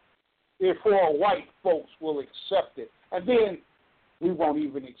before white folks will accept it. And then we won't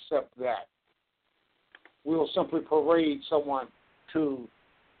even accept that. We'll simply parade someone to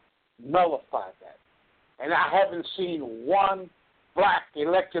nullify that. And I haven't seen one black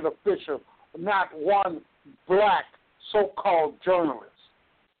elected official, not one black so-called journalist,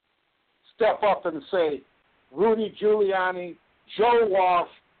 step up and say, Rudy Giuliani, Joe Walsh,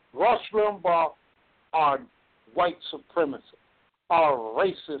 Rush Limbaugh are white supremacists, are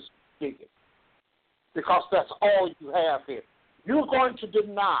racist bigots. Because that's all you have here. You're going to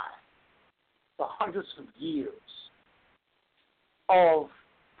deny the hundreds of years of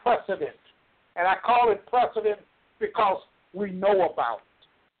precedent. And I call it precedent because we know about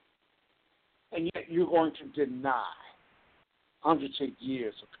it. And yet you're going to deny hundreds of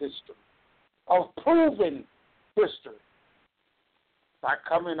years of history, of proven history, by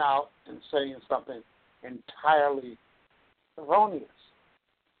coming out and saying something entirely erroneous.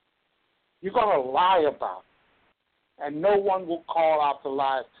 You're going to lie about it, and no one will call out the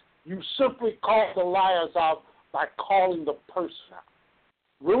lies. You simply call the liars out by calling the person out.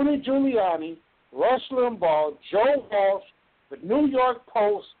 Rudy Giuliani, Rush Limbaugh, Joe Walsh, the New York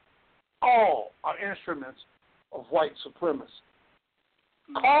Post, all are instruments of white supremacy.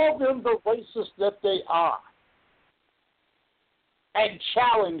 Call them the racists that they are, and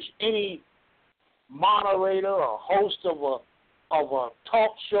challenge any moderator or host of a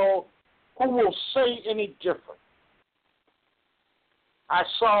talk show who will say any different. I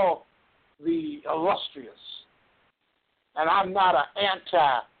saw the illustrious, and I'm not an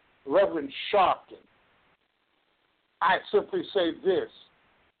anti-Reverend Sharpton. I simply say this.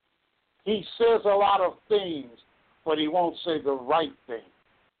 He says a lot of things, but he won't say the right thing.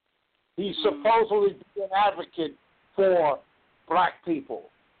 He's supposedly an advocate for black people,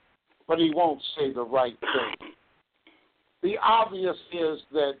 but he won't say the right thing. The obvious is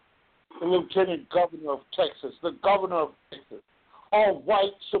that the lieutenant governor of Texas, the governor of Texas, are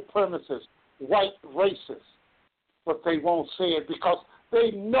white supremacists, white racists, but they won't say it because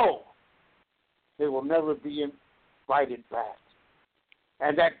they know they will never be invited back.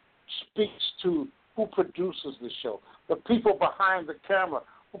 And that speaks to who produces the show, the people behind the camera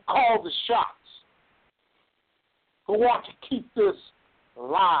who call the shots, who want to keep this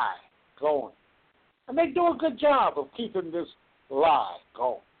lie going. And they do a good job of keeping this lie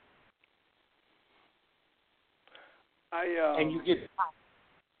going. And you get...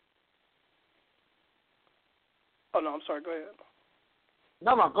 Oh, no, I'm sorry. Go ahead.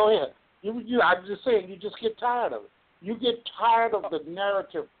 No, go ahead. I'm just saying, you just get tired of it. You get tired of the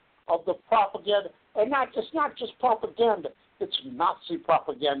narrative, of the propaganda. And it's not just propaganda. It's Nazi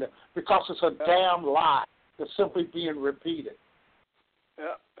propaganda because it's a damn lie that's simply being repeated.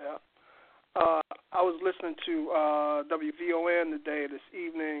 Yeah. I was listening to WVON today, this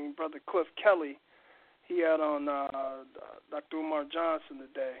evening. Brother Cliff Kelly, he had on Dr. Umar Johnson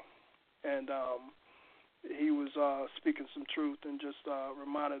today. And he was speaking some truth and just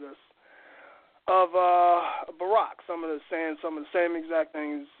reminded us of Barack, saying some of the same exact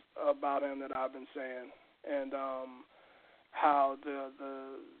things about him that I've been saying. And how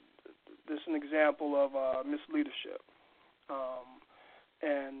this is an example of misleadership.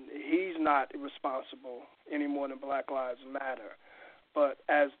 And he's not responsible any more than Black Lives Matter. But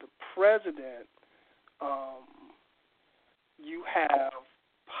as the president, you have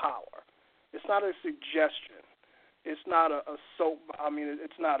power. It's not a suggestion. It's not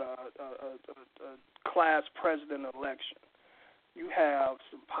it's not a class president election. You have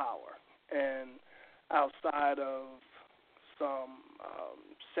some power. And outside of some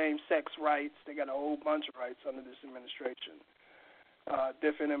same-sex rights, they got a whole bunch of rights under this administration.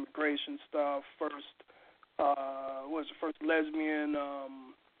 Different immigration stuff. First lesbian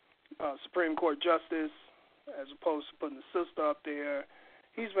Supreme Court justice, as opposed to putting the sister up there.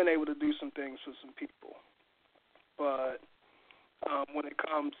 He's been able to do some things for some people. But when it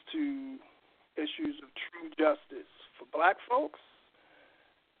comes to issues of true justice for black folks,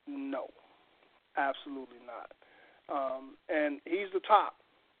 no, absolutely not. And he's the top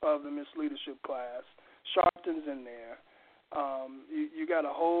of the misleadership class. Sharpton's in there. You got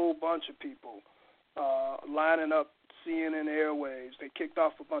a whole bunch of people lining up CNN airwaves. They kicked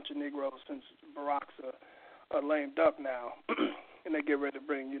off a bunch of Negroes since Barack's a lame duck now, and they get ready to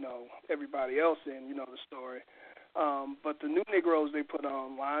bring everybody else in. You know the story. But the new Negroes they put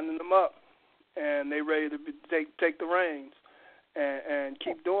on, lining them up, and they ready to take the reins and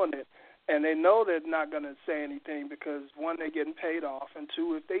keep doing it. And they know they're not going to say anything because, one, they're getting paid off, and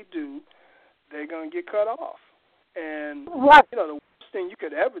two, if they do, they're going to get cut off. And, right. thing you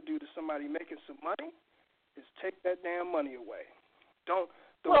could ever do to somebody making some money is take that damn money away. The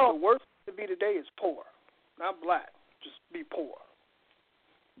worst to be today is poor, not black. Just be poor.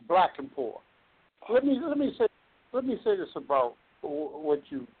 Black and poor. Let me say this about what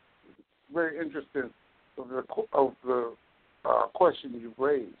you very interesting of the question you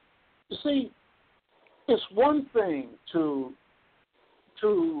raised. You see, it's one thing to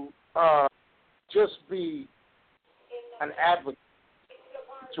just be an advocate,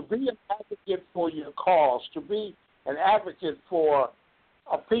 to be an advocate for your cause, to be an advocate for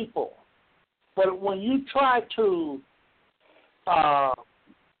a people. But when you try to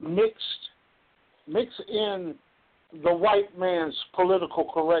mix in the white man's political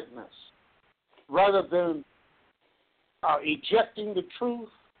correctness rather than ejecting the truth,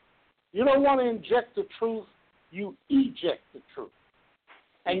 you don't want to inject the truth, you eject the truth.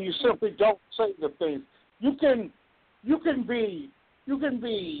 And you simply don't say the things. You can be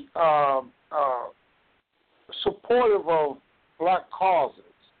supportive of black causes,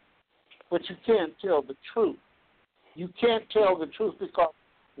 but you can't tell the truth. You can't tell the truth because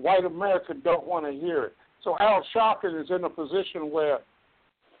white America don't want to hear it. So Al Sharpton is in a position where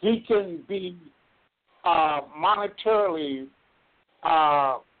he can be monetarily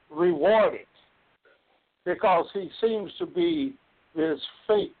rewarded because he seems to be this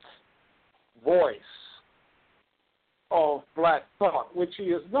fake voice of black thought, which he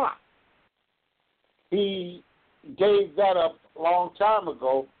is not. He gave that up a long time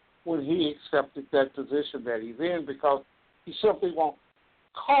ago when he accepted that position that he's in because he simply won't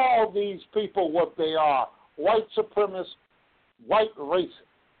call these people what they are, white supremacists, white racists.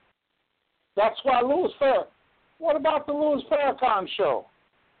 That's why Louis Farrakhan, what about the Louis Farrakhan show?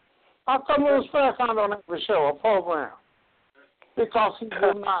 How come Louis Farrakhan don't have a show, a program? Because he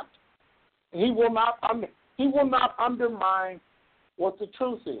will not undermine what the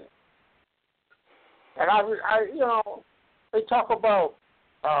truth is. And I they talk about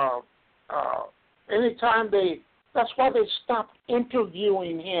anytime that's why they stopped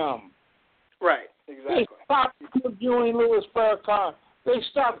interviewing him. Right, exactly. They stopped interviewing Louis Farrakhan. They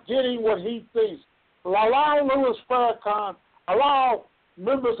stopped getting what he thinks. Allow Louis Farrakhan, allow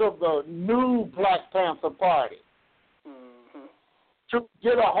members of the new Black Panther Party to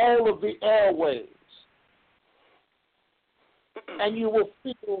get a hold of the airwaves. And you will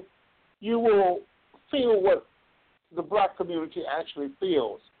feel what the black community actually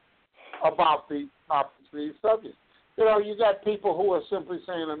feels about these subjects. You got people who are simply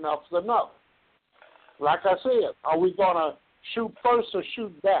saying enough's enough. Like I said, are we going to shoot first or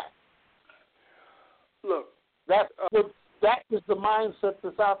shoot back? Look, that is the mindset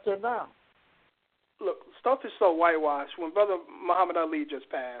that's out there now. Look, stuff is so whitewashed. When Brother Muhammad Ali just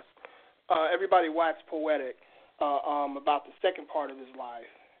passed, everybody waxed poetic about the second part of his life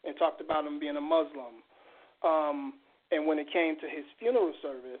and talked about him being a Muslim. And when it came to his funeral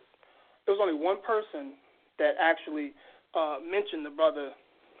service, there was only one person that actually mentioned the brother's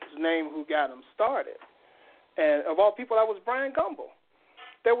name who got him started. And of all people, that was Brian Gumbel.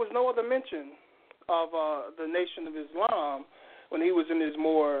 There was no other mention of the Nation of Islam when he was in his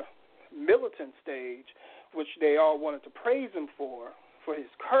more militant stage, which they all wanted to praise him for his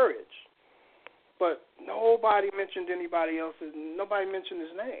courage. But nobody mentioned anybody else's. Nobody mentioned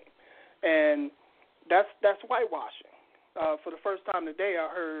his name, and that's whitewashing. For the first time today, I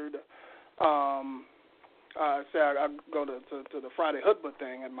heard. I go to the Friday Hutbah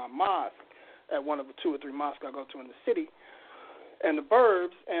thing at my mosque, at one of the 2 or 3 mosques I go to in the city, and the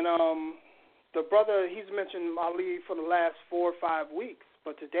burbs, and the brother, he's mentioned Ali for the last 4 or 5 weeks,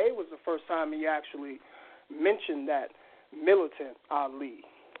 but today was the first time he actually mentioned that militant Ali,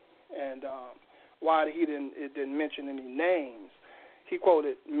 and why it didn't mention any names. He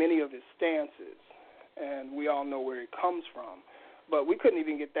quoted many of his stances, and we all know where it comes from. But we couldn't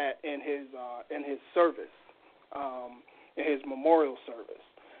even get that in his service, in his memorial service,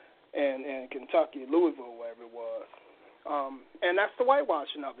 in Kentucky, Louisville, wherever it was. And that's the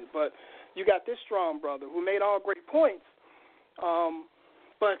whitewashing of it. But you got this strong brother who made all great points,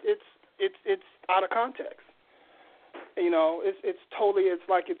 but it's out of context. It's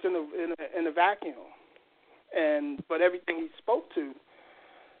like it's in a vacuum. But everything he spoke to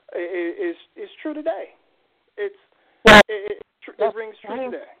is true today. It rings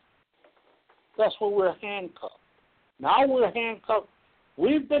true today. That's where we're handcuffed. Now we're handcuffed.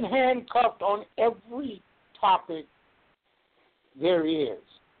 We've been handcuffed on every topic there is.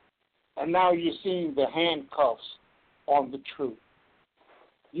 And now you're seeing the handcuffs on the truth.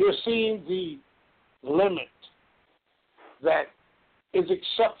 You're seeing the limit that is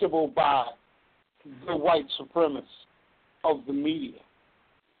acceptable by the white supremacists. of the media.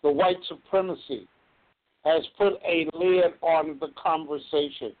 The white supremacy has put a lid on the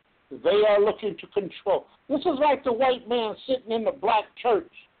conversation. They are looking to control. This is like the white man sitting in the black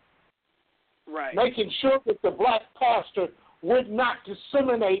church, right, making sure that the black pastor would not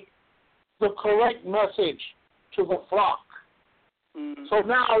disseminate the correct message to the flock. Mm-hmm. So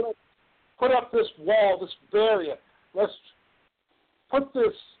now let's put up this wall, this barrier. Let's put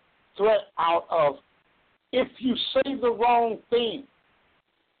this threat out of, if you say the wrong thing,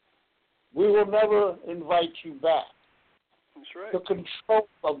 we will never invite you back. That's right. The control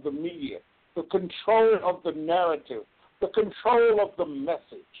of the media, the control of the narrative, the control of the message.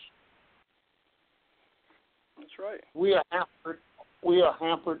 That's right. We are hampered. We are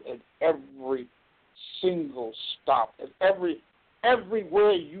hampered at every single stop, at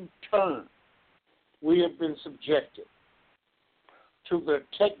everywhere you turn. We have been subjected to the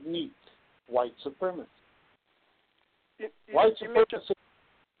technique white supremacy. White supremacy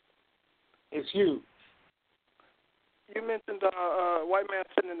is huge. You mentioned white man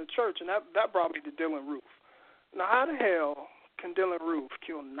sitting in the church, and that brought me to Dylan Roof. Now, how the hell can Dylan Roof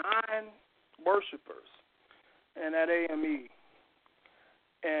kill 9 worshipers in that AME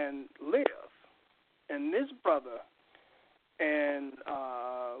and live? And this brother in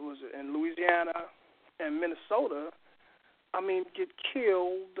in Louisiana and Minnesota, I mean, get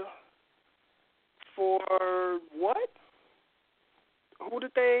killed for what? Who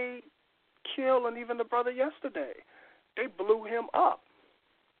did they kill? And even the brother yesterday, they blew him up.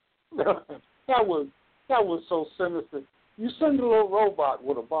 That was so sinister. You send a little robot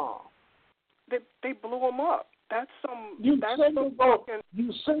with a bomb. They blew him up. That's some. You send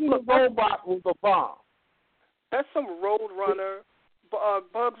a robot with a bomb. That's some Roadrunner,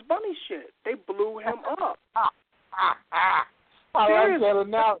 Bugs Bunny shit. They blew him up. I like that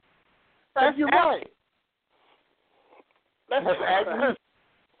now. You're right.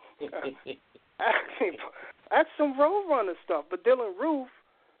 That's some Roadrunner stuff. But Dylan Roof,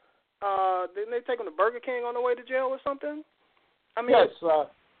 didn't they take him to Burger King on the way to jail or something? I mean, yes,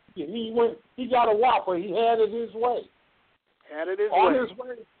 he got a Whopper. He had it his way.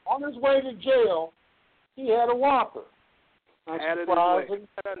 On his way to jail, he had a Whopper. Had it his way.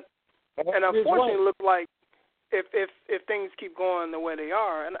 And unfortunately, it looked like if things keep going the way they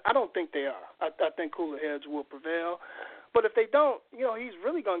are, and I don't think they are. I think cooler heads will prevail. But if they don't, he's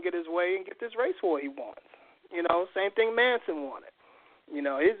really going to get his way and get this race war he wants. Same thing Manson wanted.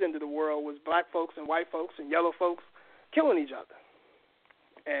 His end of the world was black folks and white folks and yellow folks killing each other.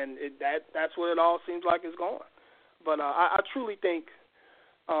 And that's what it all seems like it's going. But I truly think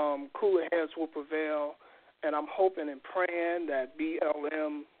cooler heads will prevail, and I'm hoping and praying that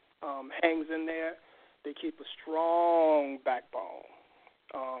BLM hangs in there. They keep a strong backbone,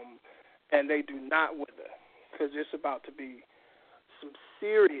 and they do not wither, because it's about to be some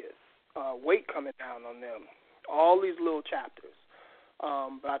serious weight coming down on them. All these little chapters.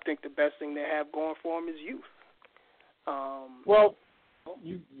 But I think the best thing they have going for them is youth. Well,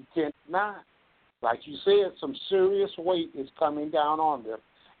 you can't deny. Like you said, some serious weight is coming down on them.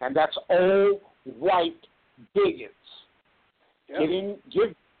 And that's old white bigots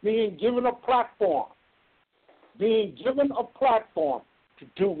being given a platform. Being given a platform to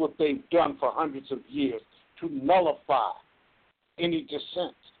do what they've done for hundreds of years, to nullify any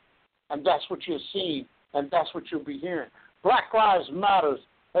dissent. And that's what you're seeing, and that's what you'll be hearing. Black Lives Matter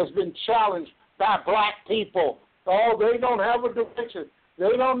has been challenged by black people. Oh, they don't have a direction.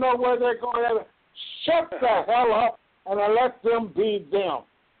 They don't know where they're going. Shut the hell up and let them be them.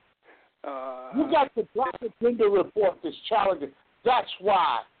 You got the Black Agenda Report that's challenging. That's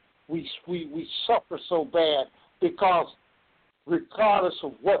why we suffer so bad, because regardless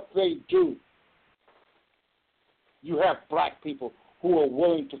of what they do, you have black people who are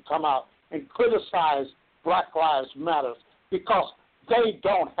willing to come out and criticize Black Lives Matter because they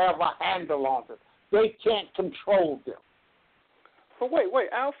don't have a handle on it. They can't control them. But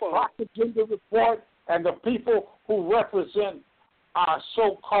wait, ALFO. Black Agenda Report and the people who represent our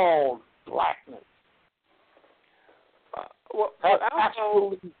so-called blackness.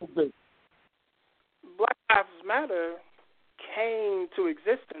 ALFO, Black Lives Matter came to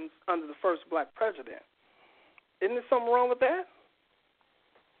existence under the first black president. Isn't there something wrong with that?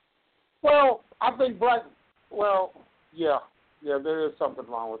 Well, I think there is something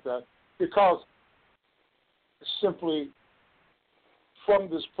wrong with that, because simply from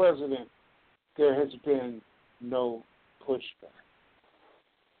this president, there has been no pushback.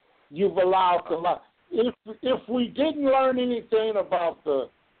 You've allowed the lot. If we didn't learn anything about the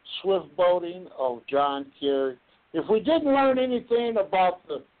swift boating of John Kerry, if we didn't learn anything about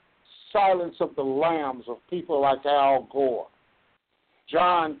the silence of the lambs of people like Al Gore,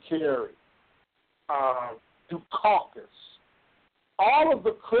 John Kerry, Dukakis, all of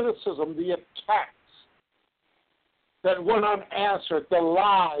the criticism, the attacks that went unanswered, the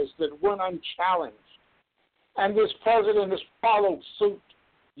lies that went unchallenged, and this president has followed suit.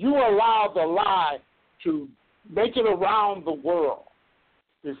 You allow the lie to make it around the world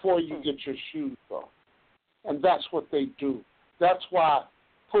before you get your shoes on. And that's what they do. That's why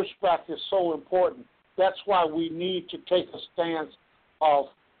pushback is so important. That's why we need to take a stance of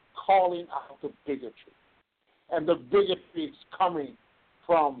calling out the bigotry. And the bigotry is coming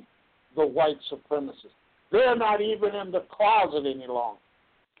from the white supremacists. They're not even in the closet any longer.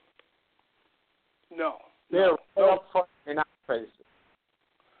 No. They're up front in our faces.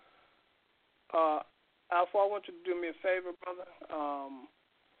 ALFO, I want you to do me a favor, brother.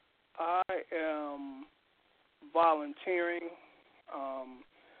 I am volunteering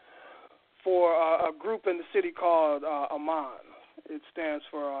for a group in the city called AMAN. It stands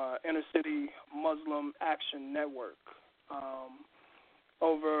for Inner City Muslim Action Network.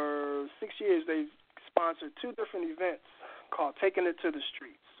 Over 6 years, they've sponsored two different events called Taking It to the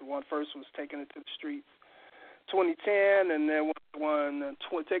Streets. The one first was Taking It to the Streets 2010, and then one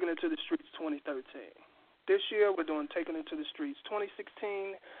Taking It to the Streets 2013. This year, we're doing Taking It to the Streets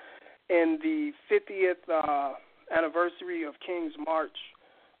 2016 and the 50th anniversary of King's March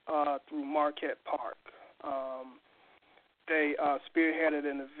through Marquette Park. They spearheaded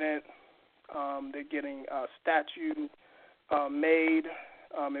an event. They're getting a statue made.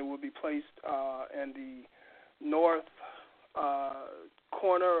 It will be placed in the north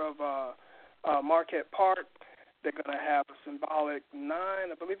corner of Marquette Park. They're going to have a symbolic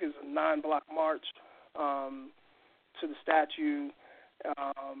I believe it's a 9-block march to the statue.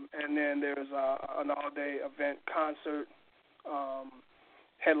 And then there's an all-day event concert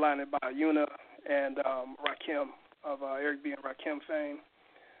headlined by Yuna and Rakim of Eric B. and Rakim fame.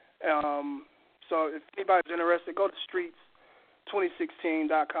 So if anybody's interested, go to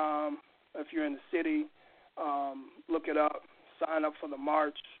streets2016.com. If you're in the city, look it up, sign up for the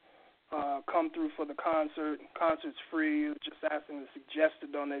march, come through for the concert. Concert's free. You're just asking a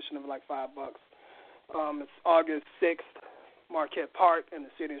suggested donation of like $5. It's August 6th, Marquette Park in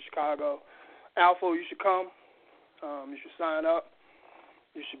the city of Chicago. ALFO, you should come. You should sign up.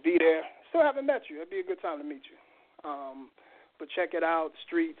 You should be there. Still haven't met you. It'd be a good time to meet you. But check it out,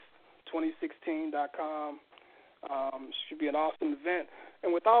 streets2016.com. Should be an awesome event.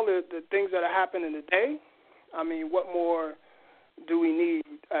 And with all the things that are happening today, I mean, what more do we need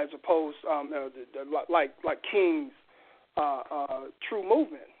as opposed like King's true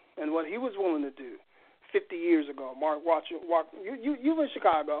movement and what he was willing to do 50 years ago? You in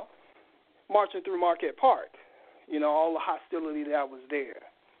Chicago, marching through Marquette Park. You know, all the hostility that was there.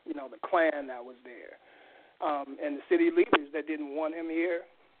 You know, the Klan that was there. And the city leaders that didn't want him here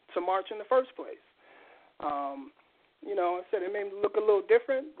to march in the first place. You know, I said it may look a little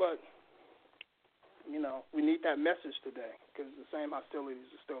different, but, you know, we need that message today because the same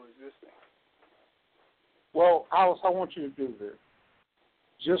hostilities are still existing. Well, Alice, I want you to do this.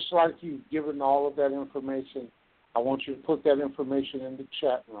 Just like you've given all of that information, I want you to put that information in the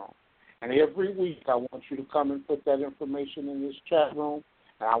chat room. And every week I want you to come and put that information in this chat room.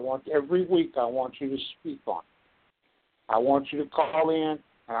 And every week I want you to speak on it. I want you to call in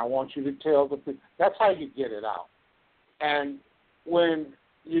and I want you to tell the people. That's how you get it out. And when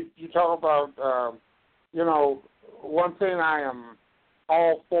you talk about, you know, one thing I am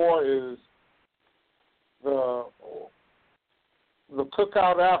all for is the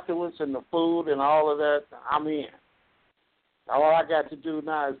cookout afterwards and the food and all of that. I'm in. All I got to do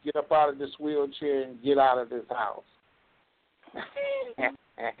now is get up out of this wheelchair and get out of this house.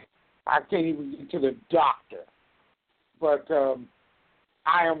 I can't even get to the doctor. But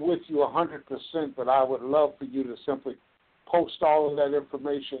I am with you 100%, but I would love for you to simply post all of that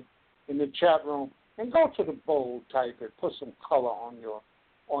information in the chat room and go to the bold type and put some color on your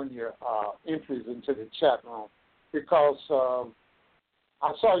entries into the chat room because I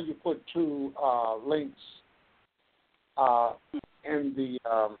saw you put two links in the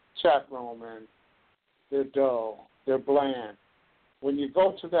chat room and they're dull, they're bland. When you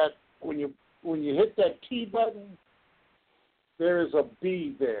go to that, when you hit that T button, there is a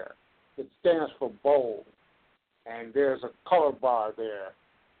B there. It stands for bold. And there's a color bar there.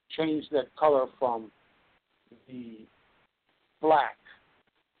 Change that color from the black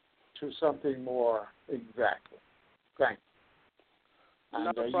to something more exact. Thank you.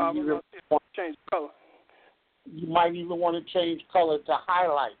 Not a problem. Change color. You might even want to change color to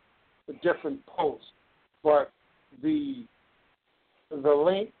highlight the different posts. But the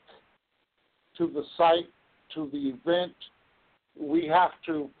link to the site, to the event, we have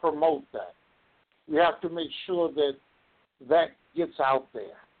to promote that. We have to make sure that that gets out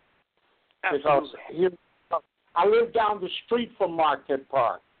there. Absolutely. Because here, I live down the street from Marquette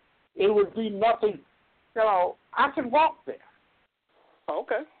Park. It would be nothing, I can walk there.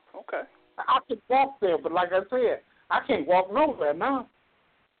 Okay. I can walk there, but like I said, I can't walk nowhere now.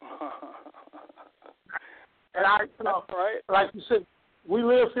 And right. Like you said, we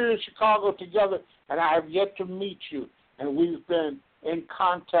live here in Chicago together, and I have yet to meet you. And we've been in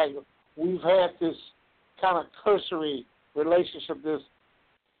contact. We've had this kind of cursory relationship.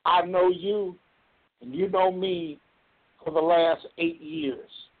 I know you, and you know me for the last 8 years,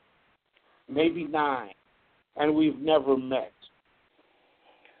 maybe 9, and we've never met.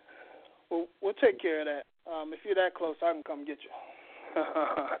 Well, we'll take care of that. If you're that close, I can come get you.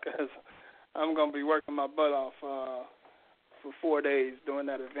 Because I'm going to be working my butt off for 4 days doing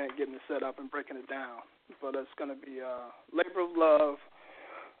that event, getting it set up and breaking it down. But it's going to be labor of love.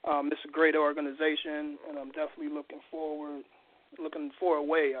 This is a great organization, and I'm definitely looking for a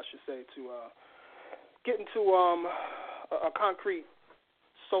way, I should say, to get into a concrete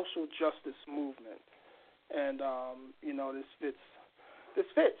social justice movement. And, this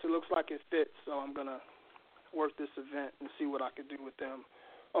fits. It looks like it fits, so I'm going to work this event and see what I could do with them,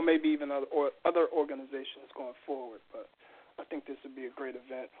 or maybe even other organizations going forward. But I think this would be a great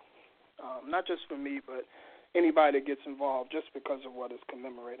event, not just for me, but anybody that gets involved, just because of what is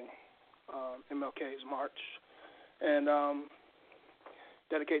commemorating MLK's march and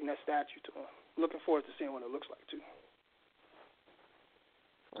dedicating that statue to him. Looking forward to seeing what it looks like, too.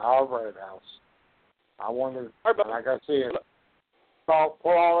 All right, Alice. I want to, like I said,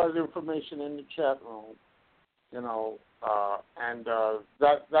 pour all that information in the chat room, and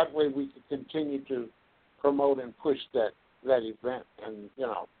that way we can continue to promote and push that event and,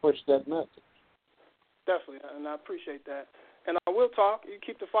 push that message. Definitely, and I appreciate that. And I will talk. You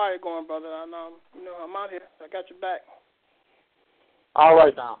keep the fire going, brother. I'm out here. I got your back. All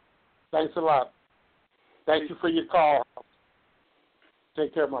right, now. Thanks a lot. Thank you for your call.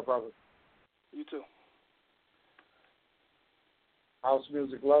 Take care, my brother. You too. House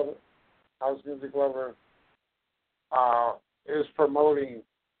Music Lover is promoting,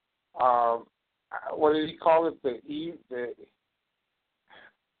 what did he call it?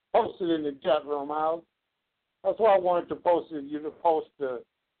 Post it in the chat room, House. That's why I wanted to post it. You to post the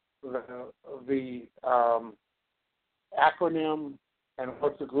acronym and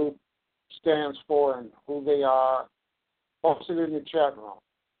what the group stands for and who they are. Post it in the chat room,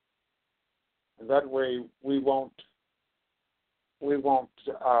 and that way we won't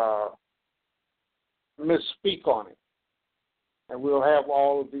misspeak on it, and we'll have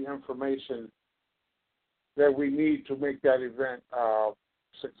all of the information that we need to make that event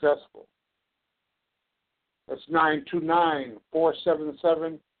successful. That's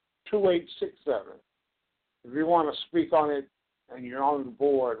 929-477-2867. If you want to speak on it and you're on the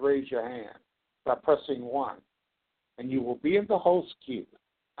board, raise your hand by pressing 1, and you will be in the host queue.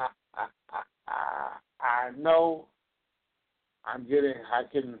 I know I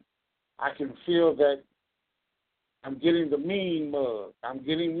can feel that I'm getting the mean mug. I'm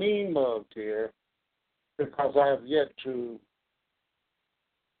getting mean mugged here because I have yet to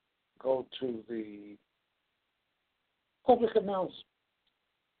go to the public announcement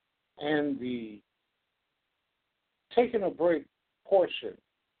and the taking a break portion.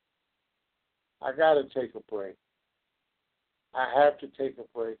 I got to take a break. I have to take a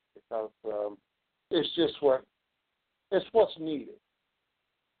break because it's what's needed.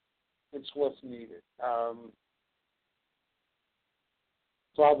 It's what's needed.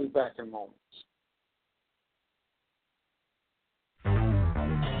 So I'll be back in moments.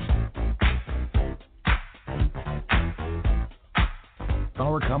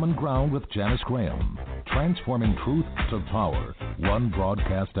 Our Common Ground with Janice Graham, transforming truth to power, one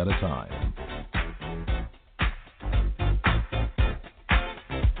broadcast at a time.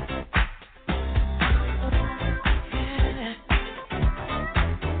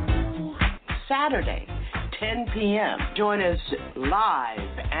 Saturday, 10 p.m. Join us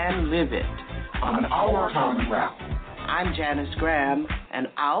live and live it on Our Common Ground. I'm Janice Graham, and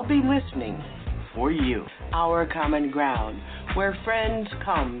I'll be listening for you. Our Common Ground, where friends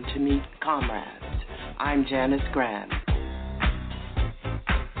come to meet comrades. I'm Janice Graham.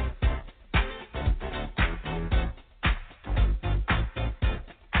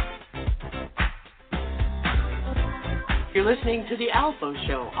 You're listening to the ALFO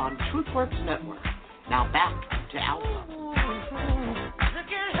Show on TruthWorks Network. Now back to ALFO.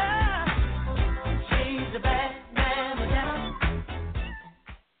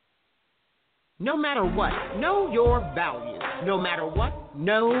 No matter what, know your value. No matter what,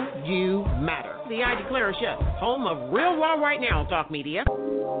 know you matter. The I Declare Show, home of Real Raw Right Now Talk Media.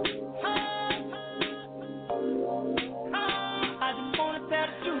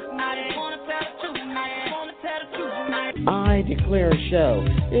 I Declare Show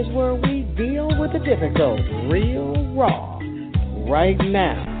is where we deal with the difficult, real raw, right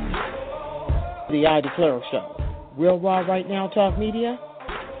now. The I Declare Show, Real Raw Right Now Talk Media.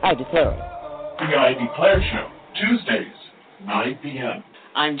 I declare it. The I Declare Show, Tuesdays, 9 p.m.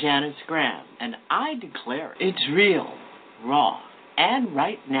 I'm Janice Graham, and I declare it's real, raw, and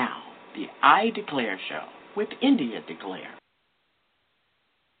right now. The I Declare Show with India Declare.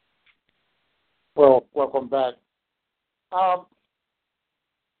 Well, welcome back. The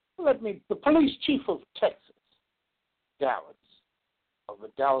police chief of Texas, Dallas, of the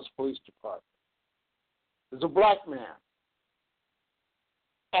Dallas Police Department, is a black man.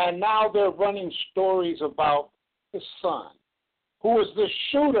 And now they're running stories about his son, who was the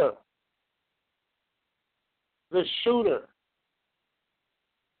shooter. The shooter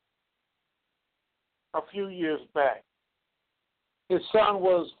a few years back. His son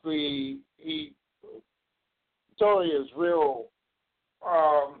was story is real,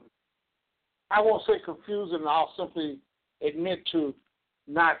 I won't say confusing, I'll simply admit to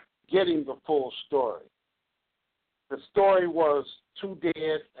not getting the full story. The story was two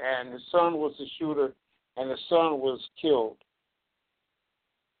dead, and his son was the shooter, and his son was killed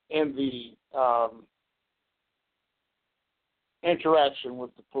in the interaction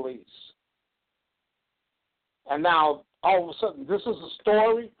with the police. And now, all of a sudden, this is a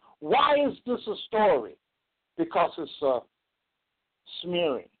story. Why is this a story? Because it's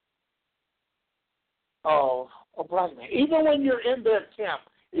smearing of a black man. Even when you're in their camp,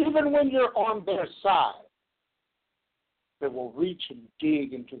 even when you're on their side, they will reach and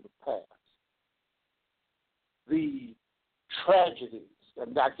dig into the past. The tragedies,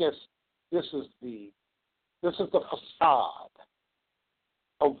 and I guess this is the facade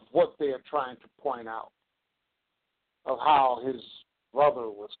of what they are trying to point out, of how his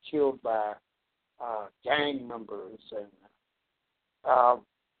brother was killed by gang members, and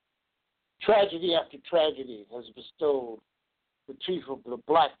tragedy after tragedy has bestowed the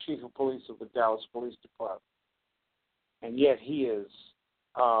black chief of police of the Dallas Police Department, and yet he is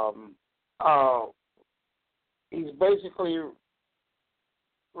he's basically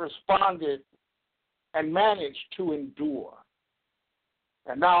responded and managed to endure,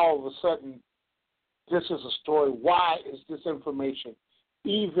 and now all of a sudden this is a story. Why is this information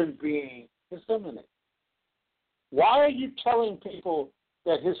even being disseminated? Why are you telling people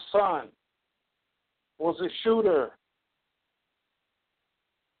that his son was a shooter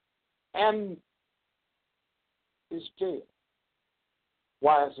and is dead?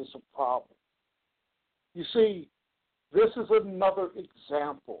 Why is this a problem? You see, this is another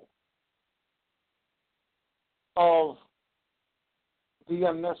example of the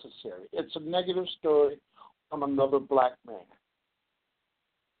unnecessary. It's a negative story from another black man.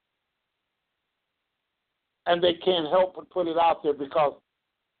 And they can't help but put it out there because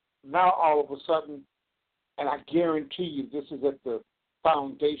now all of a sudden, and I guarantee you this is at the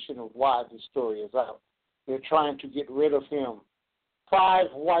foundation of why the story is out, they're trying to get rid of him.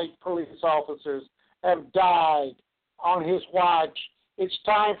 5 white police officers have died on his watch. It's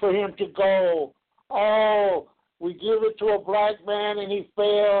time for him to go. Oh, we give it to a black man and he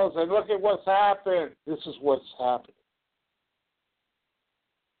fails, and look at what's happened. This is what's happening.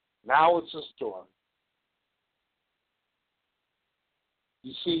 Now it's a story.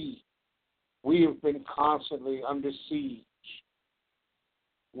 You see, we have been constantly under siege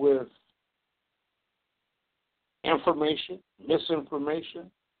with information,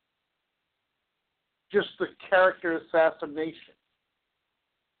 misinformation, just the character assassination.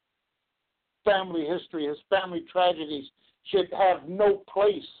 Family history, his family tragedies should have no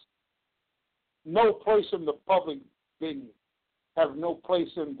place in the public venue, have no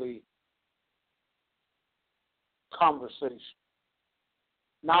place in the conversation.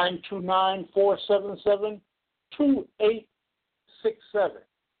 929-477-2867.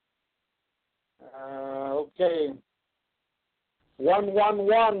 Okay.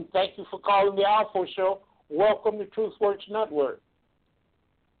 111, thank you for calling the ALFO show. Welcome to TruthWorks Network.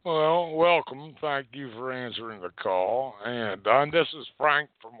 Well, welcome. Thank you for answering the call. And this is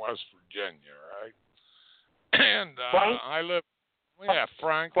Frank from West Virginia, right? And Frank?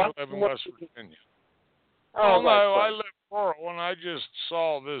 Frank. I live in West Virginia. Oh, no, right, I live in Laurel, and I just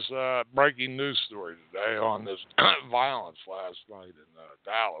saw this breaking news story today on this violence last night in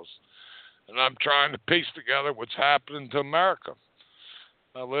Dallas. And I'm trying to piece together what's happening to America.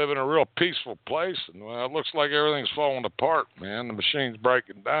 I live in a real peaceful place, and it looks like everything's falling apart, man. The machine's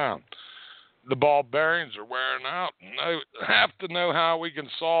breaking down. The ball bearings are wearing out. And I have to know how we can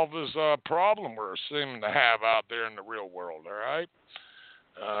solve this problem we're seeming to have out there in the real world, all right?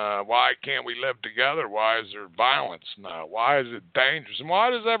 Why can't we live together? Why is there violence now? Why is it dangerous? And why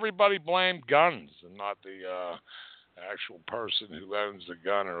does everybody blame guns and not the actual person who owns the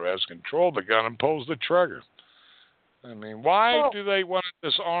gun or who has control of the gun and pulls the trigger? I mean, why do they want to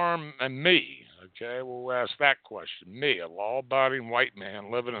disarm me? Okay, we'll ask that question. Me, a law-abiding white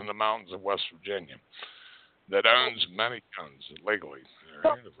man living in the mountains of West Virginia that owns many guns legally.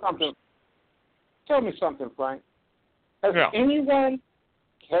 Tell me something, Frank. Has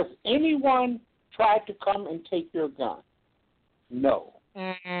anyone tried to come and take your gun? No.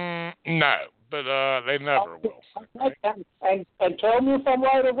 No, but they never will. Okay? And tell me if I'm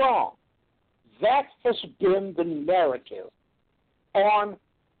right or wrong. That has been the narrative on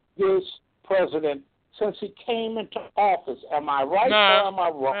this president since he came into office. Am I right or am I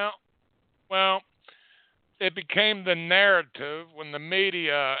wrong? Well, it became the narrative when the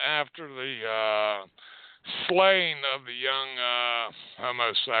media, after the slaying of the young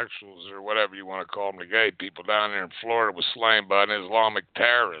homosexuals or whatever you want to call them, the gay people down there in Florida, was slain by an Islamic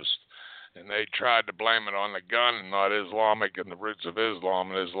terrorist. And they tried to blame it on the gun and not Islamic and the roots of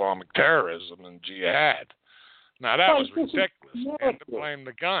Islam and Islamic terrorism and jihad. Now, that was ridiculous, man, to blame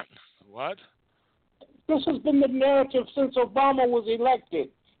the gun. What? This has been the narrative since Obama was elected.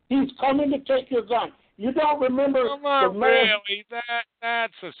 He's coming to take your gun. You don't remember not really.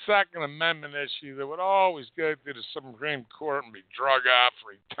 That's a Second Amendment issue that would always go through the Supreme Court and be drug out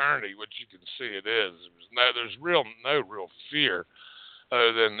for eternity, which you can see it is. There's no real fear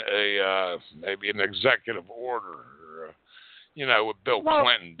other than maybe an executive order, or, with Bill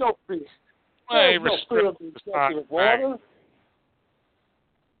Clinton. No fear. No fear of the executive order.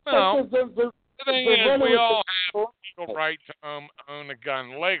 Well, the thing is, we all have legal right to own a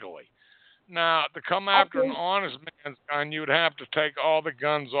gun legally. Now, to come after an honest man's gun, you would have to take all the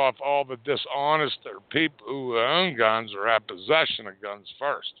guns off all the dishonest or people who own guns or have possession of guns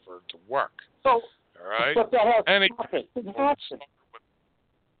first for it to work. So, all right? But that has to happen.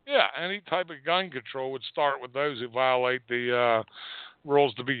 Yeah, any type of gun control would start with those who violate the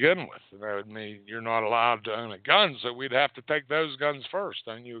rules to begin with. And that would mean you're not allowed to own a gun, so we'd have to take those guns first.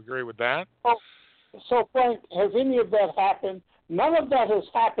 Don't you agree with that? So, Frank, has any of that happened? None of that has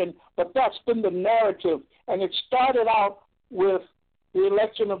happened, but that's been the narrative. And it started out with the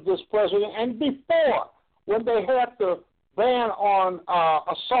election of this president and before, when they had the ban on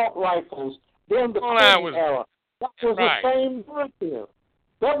assault rifles during the Clinton era. That was the same narrative.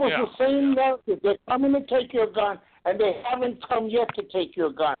 That was the same narrative. They're coming to take your gun, and they haven't come yet to take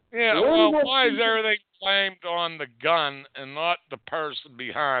your gun. Yeah, well, why is everything blamed on the gun and not the person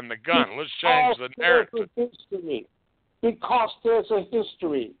behind the gun? Let's change the narrative. Because there's a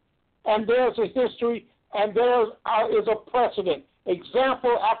history. And there's a history, and there is a precedent.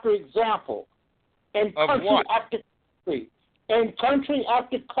 Example after example. In country after country. In country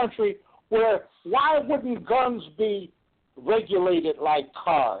after country, where why wouldn't guns be regulated like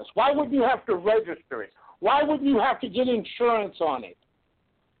cars? Why wouldn't you have to register it? Why wouldn't you have to get insurance on it?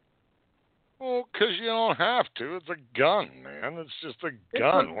 Well, because you don't have to. It's a gun, man. It's just a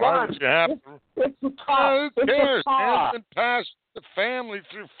gun. Why would you have to? It's a car. Who cares? It's been passed the family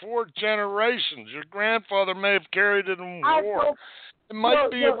through 4 generations. Your grandfather may have carried it in war. It might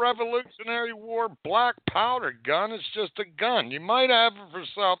be a Revolutionary War black powder gun. It's just a gun. You might have it for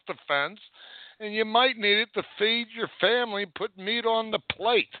self-defense, and you might need it to feed your family and put meat on the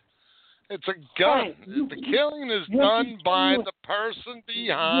plate. It's a gun. The killing is done by the person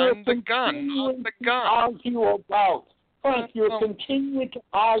behind the gun, not the gun. Frank, you're continuing to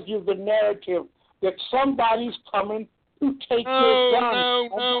argue the narrative that somebody's coming to take your gun.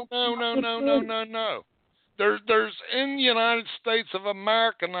 No. There's in the United States of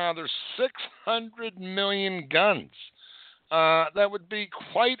America now, there's 600 million guns. That would be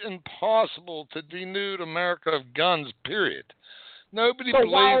quite impossible to denude America of guns, period. Nobody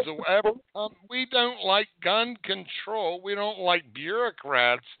believes it will ever come. We don't like gun control. We don't like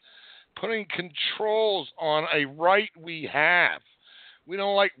bureaucrats putting controls on a right we have. We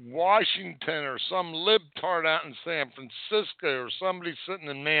don't like Washington or some libtard out in San Francisco or somebody sitting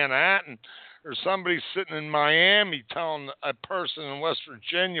in Manhattan or somebody sitting in Miami telling a person in West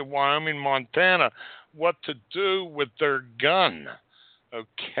Virginia, Wyoming, Montana what to do with their gun.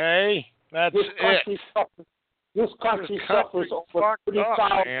 Okay? That's it. This country suffers over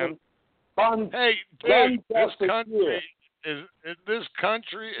 30,000 guns. Hey, dude, this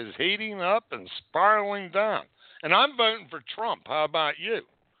country is heating up and spiraling down. And I'm voting for Trump. How about you?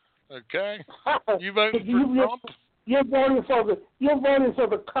 Okay? You voting for Trump? You're voting for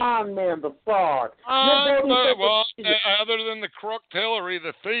the con man, the fraud. Other than the crook Hillary,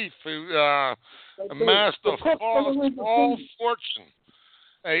 the thief who amassed a false fortune,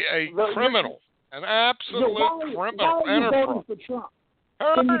 a criminal, an absolute criminal enterprise.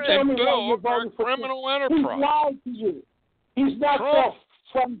 Her and Bill are a criminal enterprise. He lied to you. He's not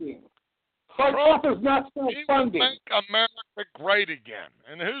self-funding. Trump is not self-funding. He will make America great again.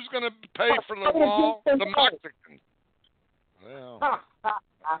 And who's going to pay for the wall? The Mexicans. Well.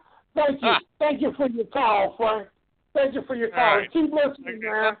 Thank you. Thank you for your call, Frank. Thank you for your call. Right. Keep listening,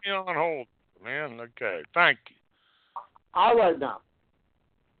 man. Let me on hold, man. Okay. Thank you. All right, now.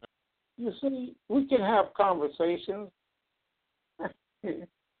 You see, we can have conversations.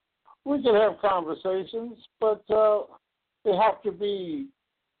 We can have conversations, but they have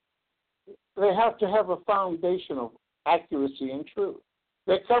to have a foundation of accuracy and truth.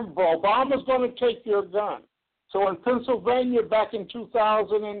 Obama's going to take your gun. So in Pennsylvania back in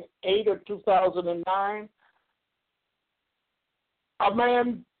 2008 or 2009, a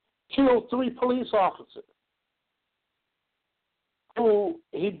man killed 3 police officers who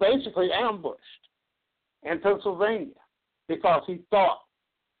he basically ambushed in Pennsylvania because he thought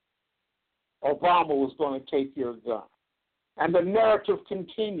Obama was going to take your gun. And the narrative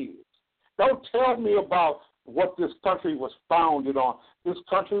continues. Don't tell me about what this country was founded on. This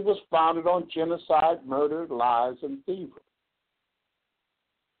country was founded on genocide, murder, lies, and thievery.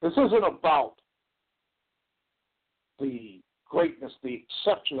 This isn't about the greatness, the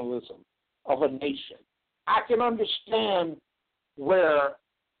exceptionalism of a nation. I can understand where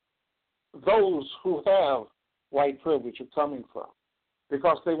those who have white privilege are coming from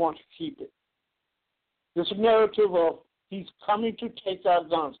because they want to keep it. This narrative of he's coming to take our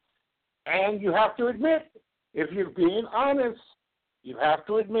guns. And you have to admit, if you're being honest, you have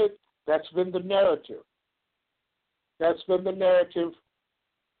to admit that's been the narrative. That's been the narrative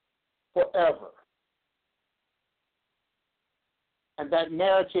forever. And that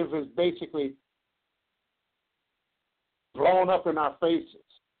narrative is basically blown up in our faces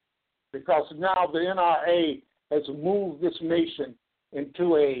because now the NRA has moved this nation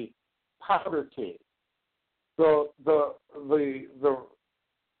into a powder keg. The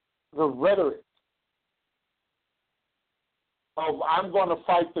rhetoric of I'm going to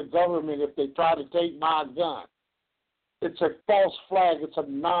fight the government if they try to take my gun. It's a false flag. It's a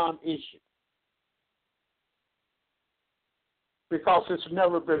non-issue because it's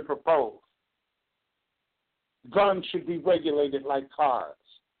never been proposed. Guns should be regulated like cars.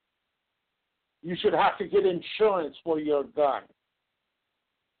 You should have to get insurance for your gun.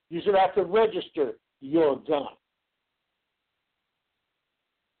 You should have to register your gun.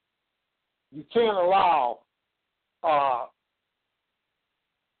 You can't allow a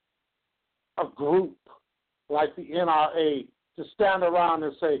group like the NRA to stand around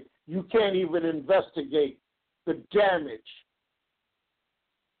and say, you can't even investigate the damage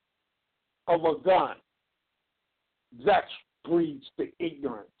of a gun. That breeds the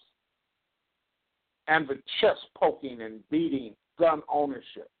ignorance and the chest poking and beating gun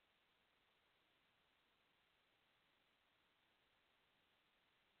ownership.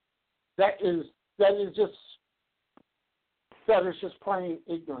 That is just plain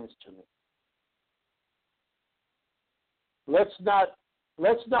ignorance to me. Let's not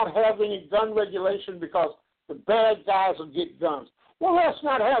have any gun regulation because the bad guys will get guns. Well, let's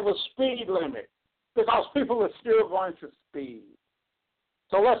not have a speed limit because people are still going to speed.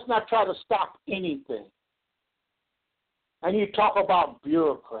 So let's not try to stop anything. And you talk about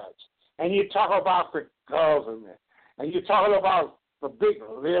bureaucrats, and you talk about the government, and you talk about the big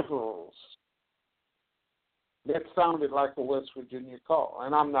liberals. That sounded like a West Virginia call.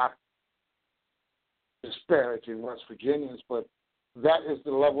 And I'm not disparaging West Virginians, but that is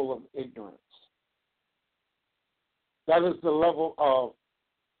the level of ignorance. That is the level of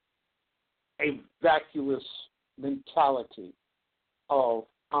a vacuous mentality of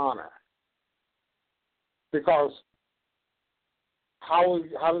honor. Because how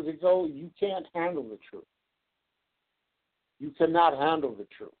does it go? You can't handle the truth. You cannot handle the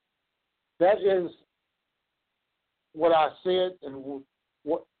truth. That is what I said, and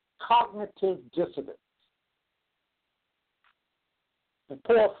what cognitive dissonance. And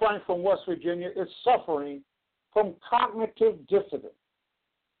poor Frank from West Virginia is suffering from cognitive dissonance,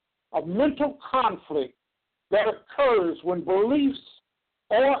 a mental conflict that occurs when beliefs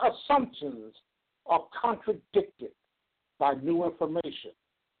or assumptions are contradicted by new information.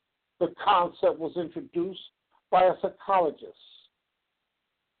 The concept was introduced by a psychologist.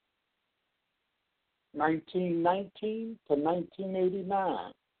 1919 to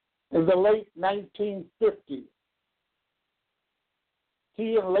 1989. In the late 1950s,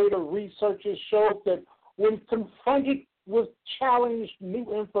 he and later researchers showed that when confronted with challenged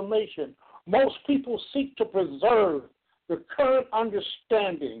new information, most people seek to preserve the current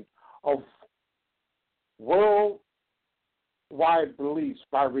understanding of worldwide beliefs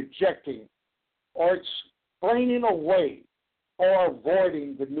by rejecting or explaining away or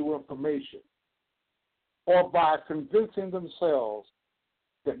avoiding the new information, or by convincing themselves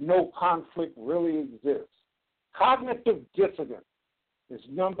that no conflict really exists. Cognitive dissonance is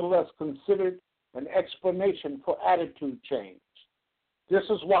nonetheless considered an explanation for attitude change. This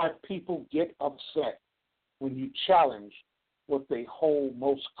is why people get upset when you challenge what they hold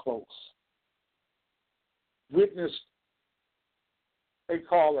most close. Witnessed a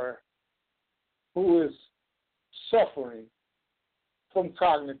caller who is suffering from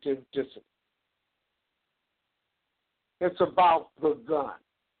cognitive dissonance. It's about the gun.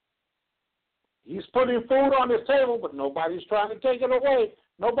 He's putting food on his table, but nobody's trying to take it away.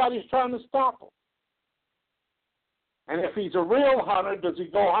 Nobody's trying to stop him. And if he's a real hunter, does he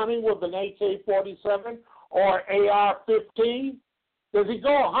go hunting with an AK-47 or AR-15? Does he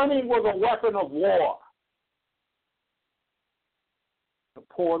go hunting with a weapon of war? The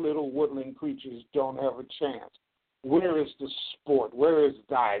poor little woodland creatures don't have a chance. Where is the sport? Where is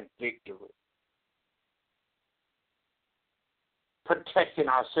thy victory? Protecting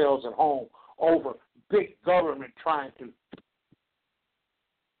ourselves at home over big government trying to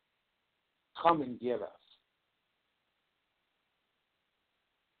come and get us.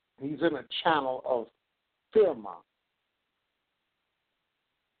 He's in a channel of fear-mongering.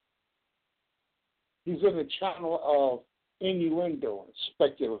 He's in a channel of innuendo and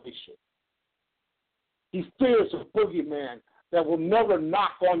speculation. He fears a boogeyman that will never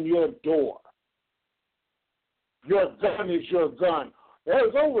knock on your door. Your gun is your gun.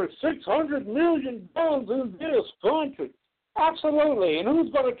 There's over 600 million guns in this country. Absolutely. And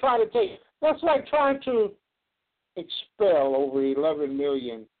who's going to try to take it? That's like trying to expel over 11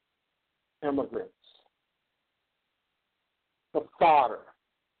 million immigrants. The fodder,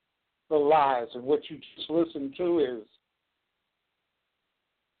 the lies, and what you just listened to is.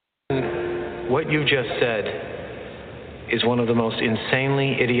 What you just said is one of the most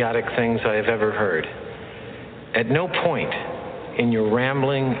insanely idiotic things I have ever heard. At no point in your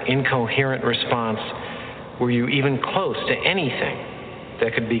rambling, incoherent response were you even close to anything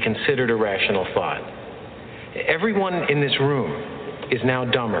that could be considered a rational thought. Everyone in this room is now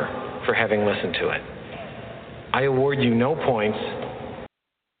dumber for having listened to it. I award you no points.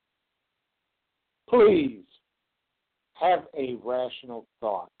 Please have a rational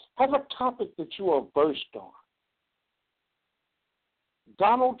thought. Have a topic that you are versed on.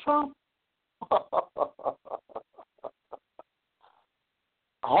 Donald Trump?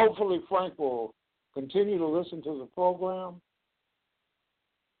 Hopefully Frank will continue to listen to the program.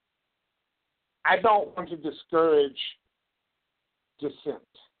 I don't want to discourage dissent.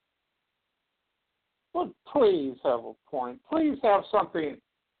 But please have a point. Please have something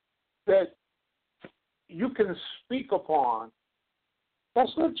that you can speak upon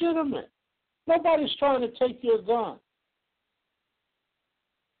that's legitimate. Nobody's trying to take your gun.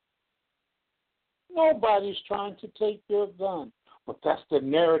 Nobody's trying to take your gun. But that's the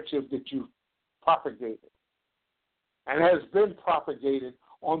narrative that you've propagated and has been propagated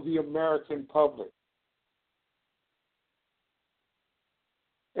on the American public.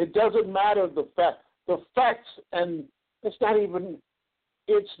 It doesn't matter the facts, and it's not even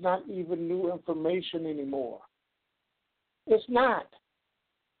new information anymore. It's not.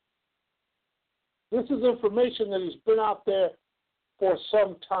 This is information that has been out there for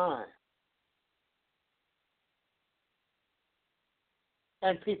some time.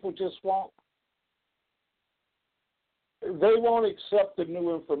 And people just won't accept the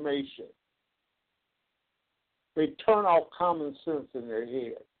new information. They turn off common sense in their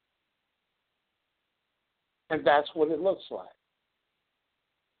head. And that's what it looks like.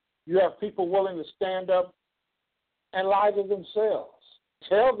 You have people willing to stand up and lie to themselves,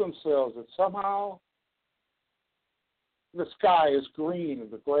 tell themselves that somehow the sky is green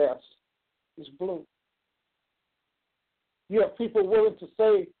and the grass is blue. You have people willing to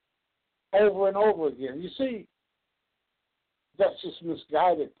say over and over again. You see, that's just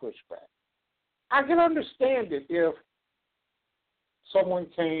misguided pushback. I can understand it if someone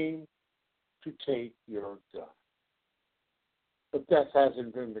came to take your gun. But that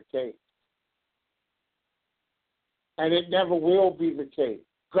hasn't been the case. And it never will be the case.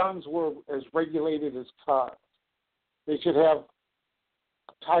 Guns were as regulated as cars. They should have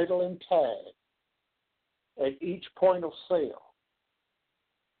a title and tag at each point of sale.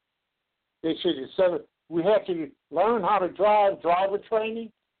 They should, we have to learn how to drive, driver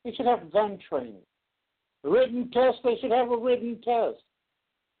training. They should have gun training. Written test, they should have a written test.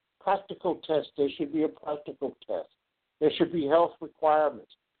 Practical test, there should be a practical test. There should be health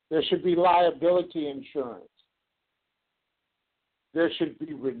requirements. There should be liability insurance. There should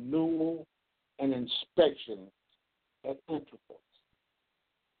be renewal and inspection at intervals.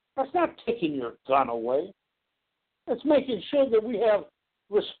 That's not taking your gun away. It's making sure that we have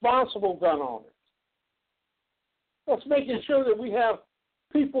responsible gun owners. That's making sure that we have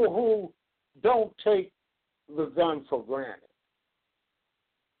people who don't take the gun for granted.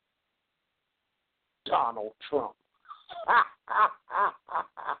 Donald Trump.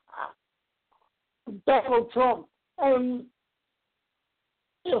 Donald Trump. And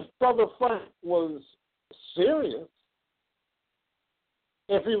if Brother Frank was serious,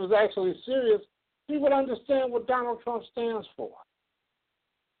 if he was actually serious, he would understand what Donald Trump stands for.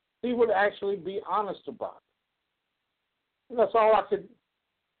 He would actually be honest about it. And that's all I could,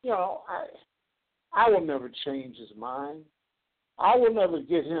 I will never change his mind. I will never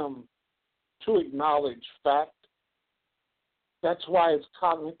get him to acknowledge fact. That's why it's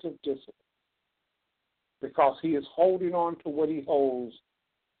cognitive dissonance. Because he is holding on to what he holds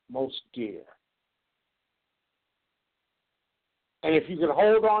most dear. And if you can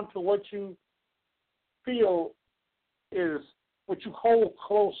hold on to what you feel is what you hold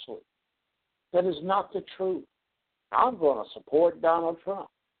closely, that is not the truth. I'm going to support Donald Trump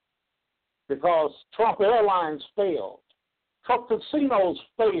because Trump Airlines failed. Trump casinos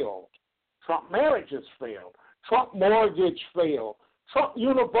failed. Trump marriages failed. Trump mortgage failed. Trump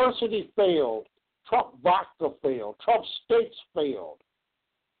University failed. Trump vodka failed. Trump states failed.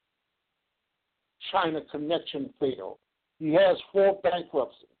 China Connection failed. He has 4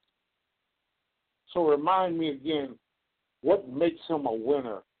 bankruptcies. So remind me again what makes him a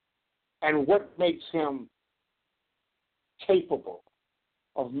winner and what makes him capable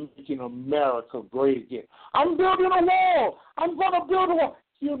of making America great again. I'm building a wall. I'm going to build a wall.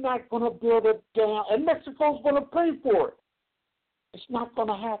 You're not going to build it down, and Mexico's going to pay for it. It's not going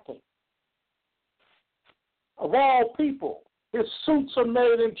to happen. Of all people, his suits are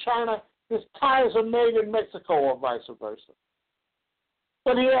made in China, his ties are made in Mexico, or vice versa.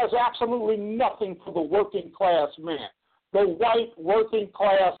 But he has absolutely nothing for the working class man. The white working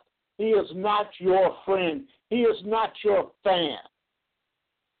class, he is not your friend. He is not your fan.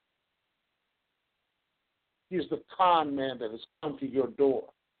 He's the con man that has come to your door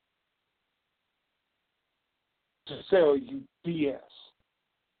to sell you BS.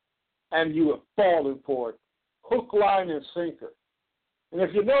 And you have fallen for it, hook, line, and sinker. And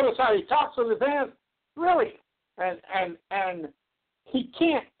if you notice how he talks with his hands, really, and he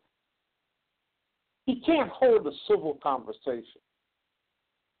can't hold a civil conversation.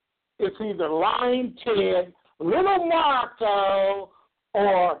 It's either Lying Ted, Little Marco,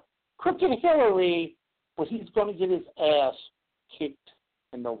 or Crooked Hillary, but he's going to get his ass kicked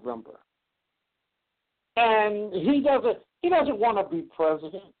in November. And he doesn't want to be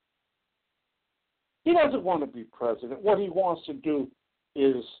president. He doesn't want to be president. What he wants to do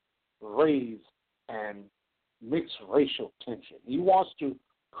is raise and mix racial tension. He wants to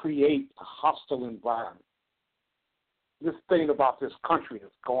create a hostile environment. This thing about this country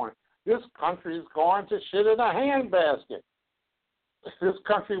is going to shit in a handbasket. This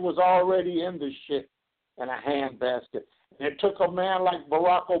country was already in the shit in a handbasket. And it took a man like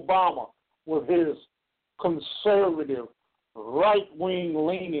Barack Obama with his conservative, right-wing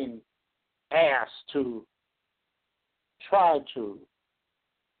leaning ass to try to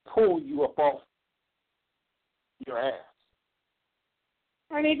pull you up off your ass.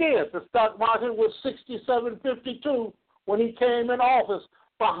 And he did. The stock market was 67.52 when he came in office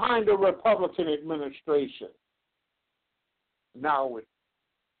behind a Republican administration. Now with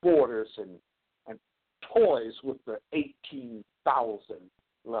borders and toys with the 18,000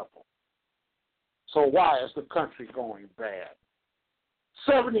 level. So why is the country going bad?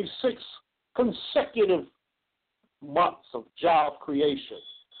 76 consecutive months of job creation.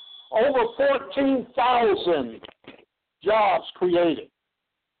 Over 14,000 jobs created.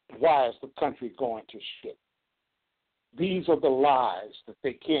 Why is the country going to shit? These are the lies that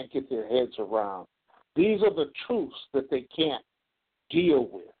they can't get their heads around. These are the truths that they can't deal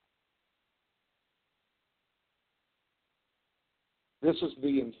with. This is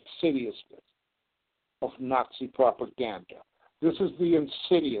the insidiousness of Nazi propaganda. This is the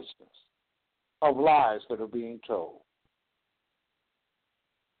insidiousness of lies that are being told.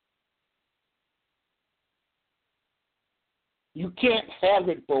 You can't have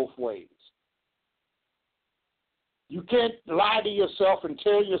it both ways. You can't lie to yourself and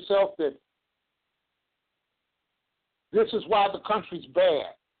tell yourself that this is why the country's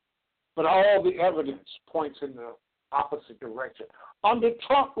bad, but all the evidence points in the opposite direction. Under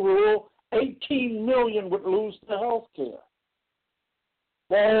Trump rule, 18 million would lose their health care.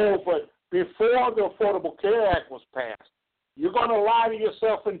 Oh, but before the Affordable Care Act was passed, you're going to lie to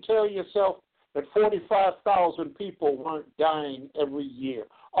yourself and tell yourself that 45,000 people weren't dying every year.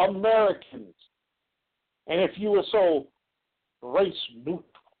 Americans. And if you were so race neutral,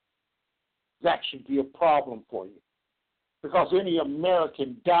 that should be a problem for you. Because any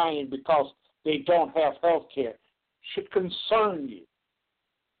American dying because they don't have health care should concern you.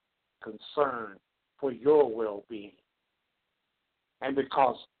 Concern for your well-being. And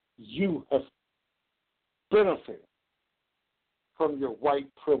because you have benefited from your white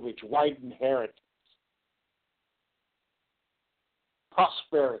privilege, white inheritance,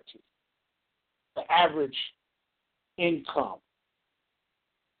 prosperity, the average income,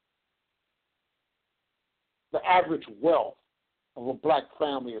 the average wealth of a black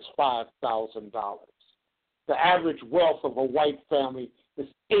family is $5,000. The average wealth of a white family is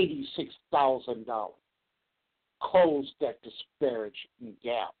 $86,000. Close that disparaging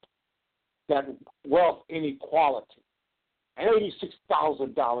gap, that wealth inequality. And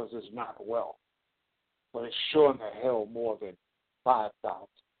 $86,000 is not wealth, but it's sure in the hell more than $5,000.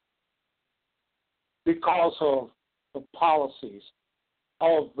 Because of the policies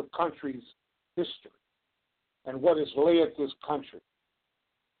of the country's history and what has led this country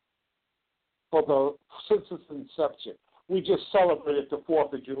since its inception. We just celebrated the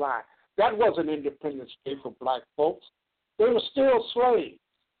 4th of July. That wasn't Independence Day for black folks. They were still slaves.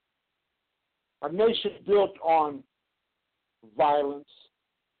 A nation built on violence,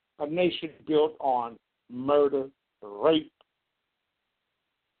 a nation built on murder, rape,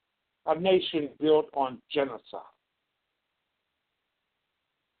 a nation built on genocide.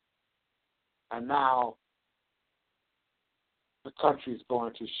 And now the country is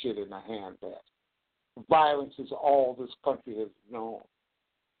going to shit in a handbag. Violence is all this country has known.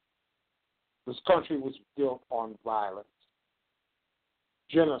 This country was built on violence,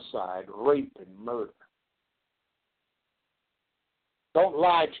 genocide, rape, and murder. Don't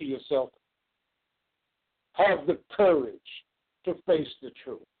lie to yourself. Have the courage to face the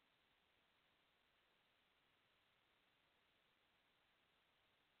truth.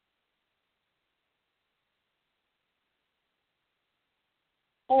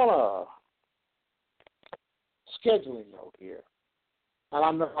 On a scheduling note here, and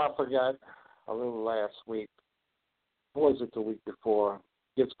I know I forgot a little last week. Or was it the week before?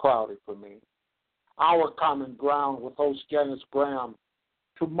 It gets cloudy for me. Our Common Ground with host Janice Graham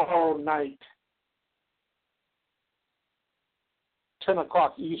tomorrow night, 10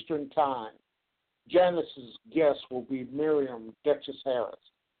 o'clock Eastern Time. Janice's guest will be Miriam Duchess Harris,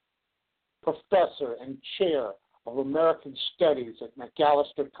 professor and chair of American Studies at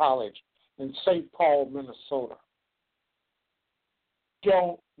McAllister College in St. Paul, Minnesota.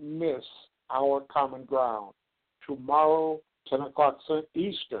 Don't miss Our Common Ground tomorrow, 10 o'clock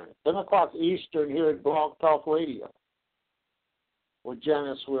Eastern. 10 o'clock Eastern here at Blog Talk Radio, where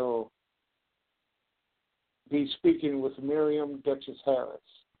Janice will be speaking with Miriam Duchess Harris,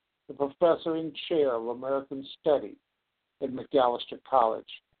 the professor and chair of American Studies at McAllister College,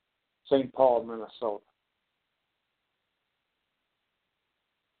 St. Paul, Minnesota.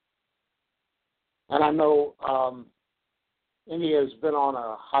 And I know India has been on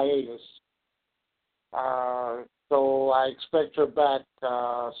a hiatus, so I expect her back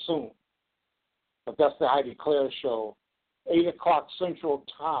soon. But that's the I Declare Show, 8 o'clock Central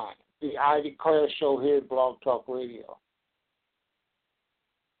Time, the I Declare Show here at Blog Talk Radio.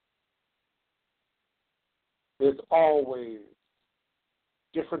 There's always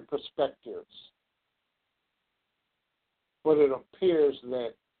different perspectives, but it appears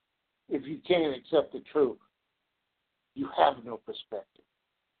that if you can't accept the truth, you have no perspective.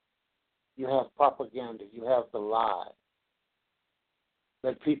 You have propaganda. You have the lie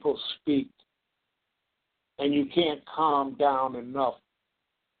that people speak, and you can't calm down enough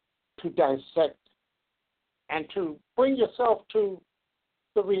to dissect and to bring yourself to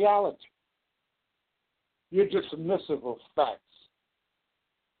the reality. You're dismissive of facts.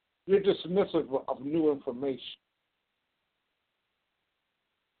 You're dismissive of new information.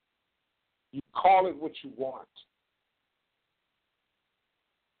 You call it what you want.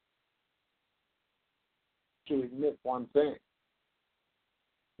 To admit one thing.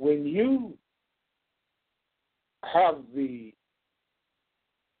 When you have the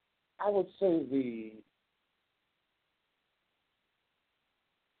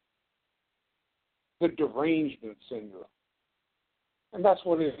the derangement syndrome. And that's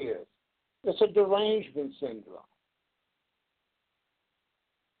what it is. It's a derangement syndrome.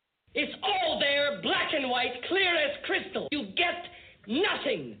 It's all there, black and white, clear as crystal. You get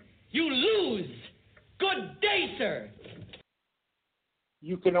nothing. You lose. Good day, sir.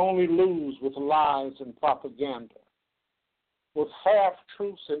 You can only lose with lies and propaganda, with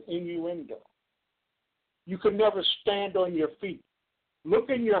half-truths and innuendo. You can never stand on your feet.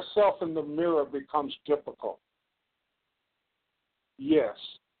 Looking yourself in the mirror becomes difficult. Yes,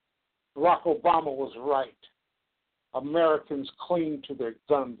 Barack Obama was right. Americans cling to their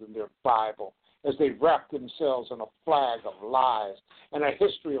guns and their Bible as they wrap themselves in a flag of lies and a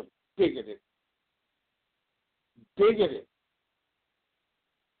history of bigoted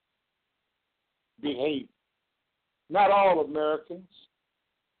behavior. Not all Americans,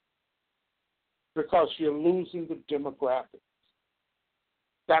 because you're losing the demographics.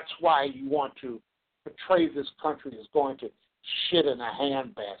 That's why you want to portray this country as going to shit in a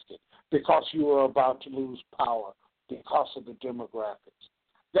handbasket, because you are about to lose power because of the demographics.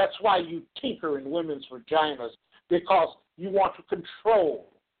 That's why you tinker in women's vaginas, because you want to control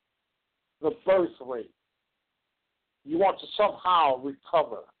the birth rate. You want to somehow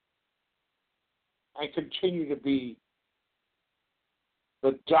recover and continue to be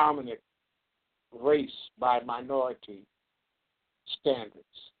the dominant race by minority standards.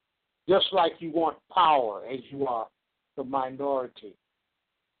 Just like you want power as you are the minority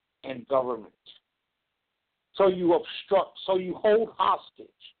in government. So you obstruct, so you hold hostage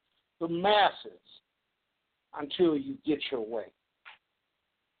the masses until you get your way.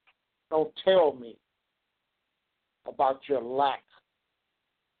 Don't tell me about your lack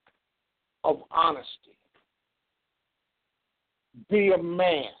of honesty. Be a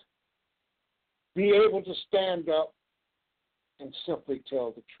man. Be able to stand up and simply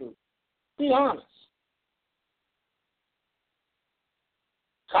tell the truth. Be honest.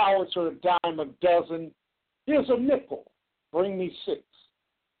 Cowards are a dime a dozen. Here's a nickel. Bring me 6.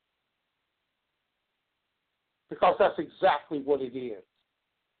 Because that's exactly what it is.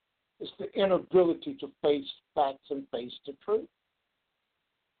 It's the inability to face facts and face the truth.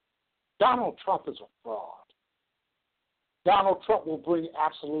 Donald Trump is a fraud. Donald Trump will bring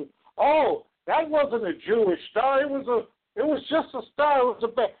absolute, that wasn't a Jewish star. It was just a star. It was a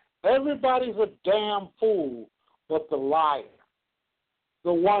bad. Everybody's a damn fool but the liar.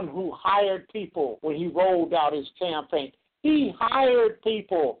 The one who hired people when he rolled out his campaign. He hired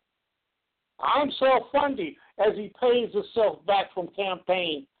people. I'm self-funding as he pays himself back from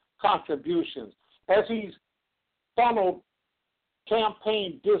campaign contributions, as he's funneled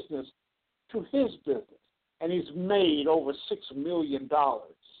campaign business to his business, and he's made over $6 million.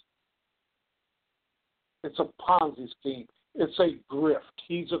 It's a Ponzi scheme. It's a grift.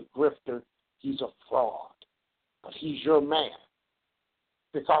 He's a grifter. He's a fraud. But he's your man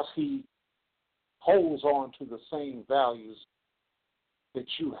because he holds on to the same values that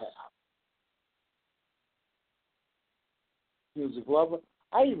you have. Music lover,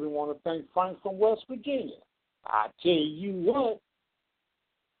 I even want to thank Frank from West Virginia. I tell you what,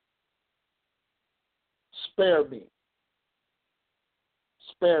 spare me.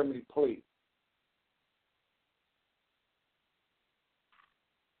 Spare me, please.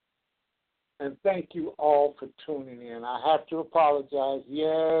 And thank you all for tuning in. I have to apologize.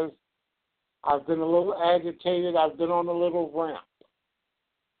 Yes, I've been a little agitated. I've been on a little ramp.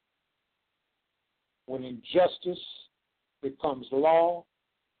 When injustice becomes law,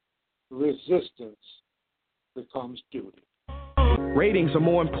 resistance becomes duty. Ratings are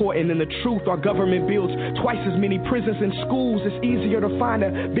more important than the truth. Our government builds twice as many prisons and schools. It's easier to find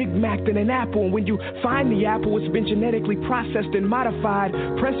a Big Mac than an apple. And when you find the apple, it's been genetically processed and modified.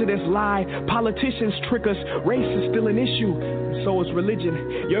 Presidents lie, politicians trick us. Race is still an issue, and so is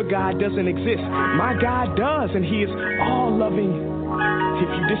religion. Your God doesn't exist. My God does, and He is all-loving. If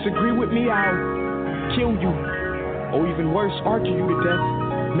you disagree with me, I'll kill you. Or even worse, argue you to death.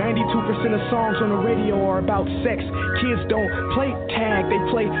 92% of songs on the radio are about sex. Kids don't play tag, they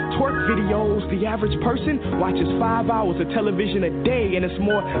play twerk videos. The average person watches 5 hours of television a day, and it's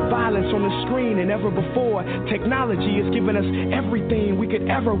more violence on the screen than ever before. Technology has given us everything we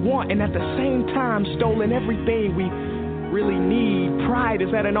could ever want, and at the same time stolen everything we really need. Pride is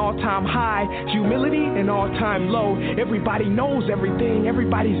at an all-time high, humility an all-time low. Everybody knows everything,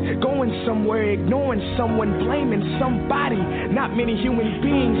 everybody's going somewhere, ignoring someone, blaming somebody. Not many human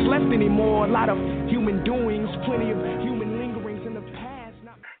beings left anymore, a lot of human doings, plenty of human lingerings in the past.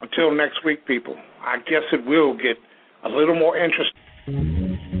 Until next week, people, I guess it will get a little more interesting.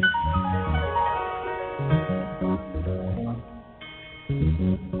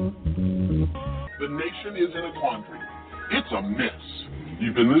 The the quandary. It's a mess.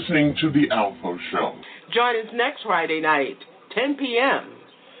 You've been listening to The ALFO Show. Join us next Friday night, 10 p.m.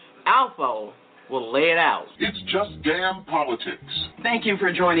 ALFO will lay it out. It's just damn politics. Thank you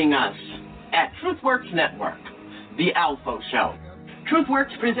for joining us at TruthWorks Network, The ALFO Show.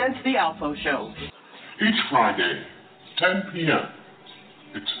 TruthWorks presents The ALFO Show. Each Friday, 10 p.m.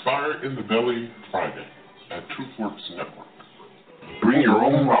 It's Fire in the Belly Friday at TruthWorks Network. Bring your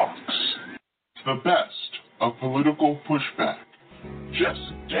own rocks. The best of political pushback. Just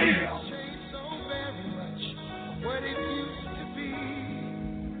damn. What it used to be.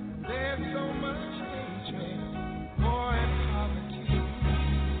 There's so much hatred, war and poverty.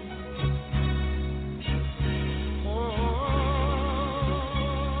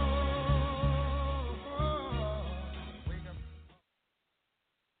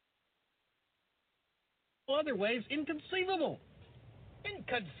 Other ways, inconceivable.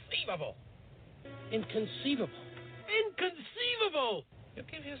 Inconceivable. Inconceivable. Inconceivable. You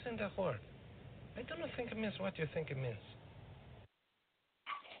keep using that word. I do not think it means what you think it means.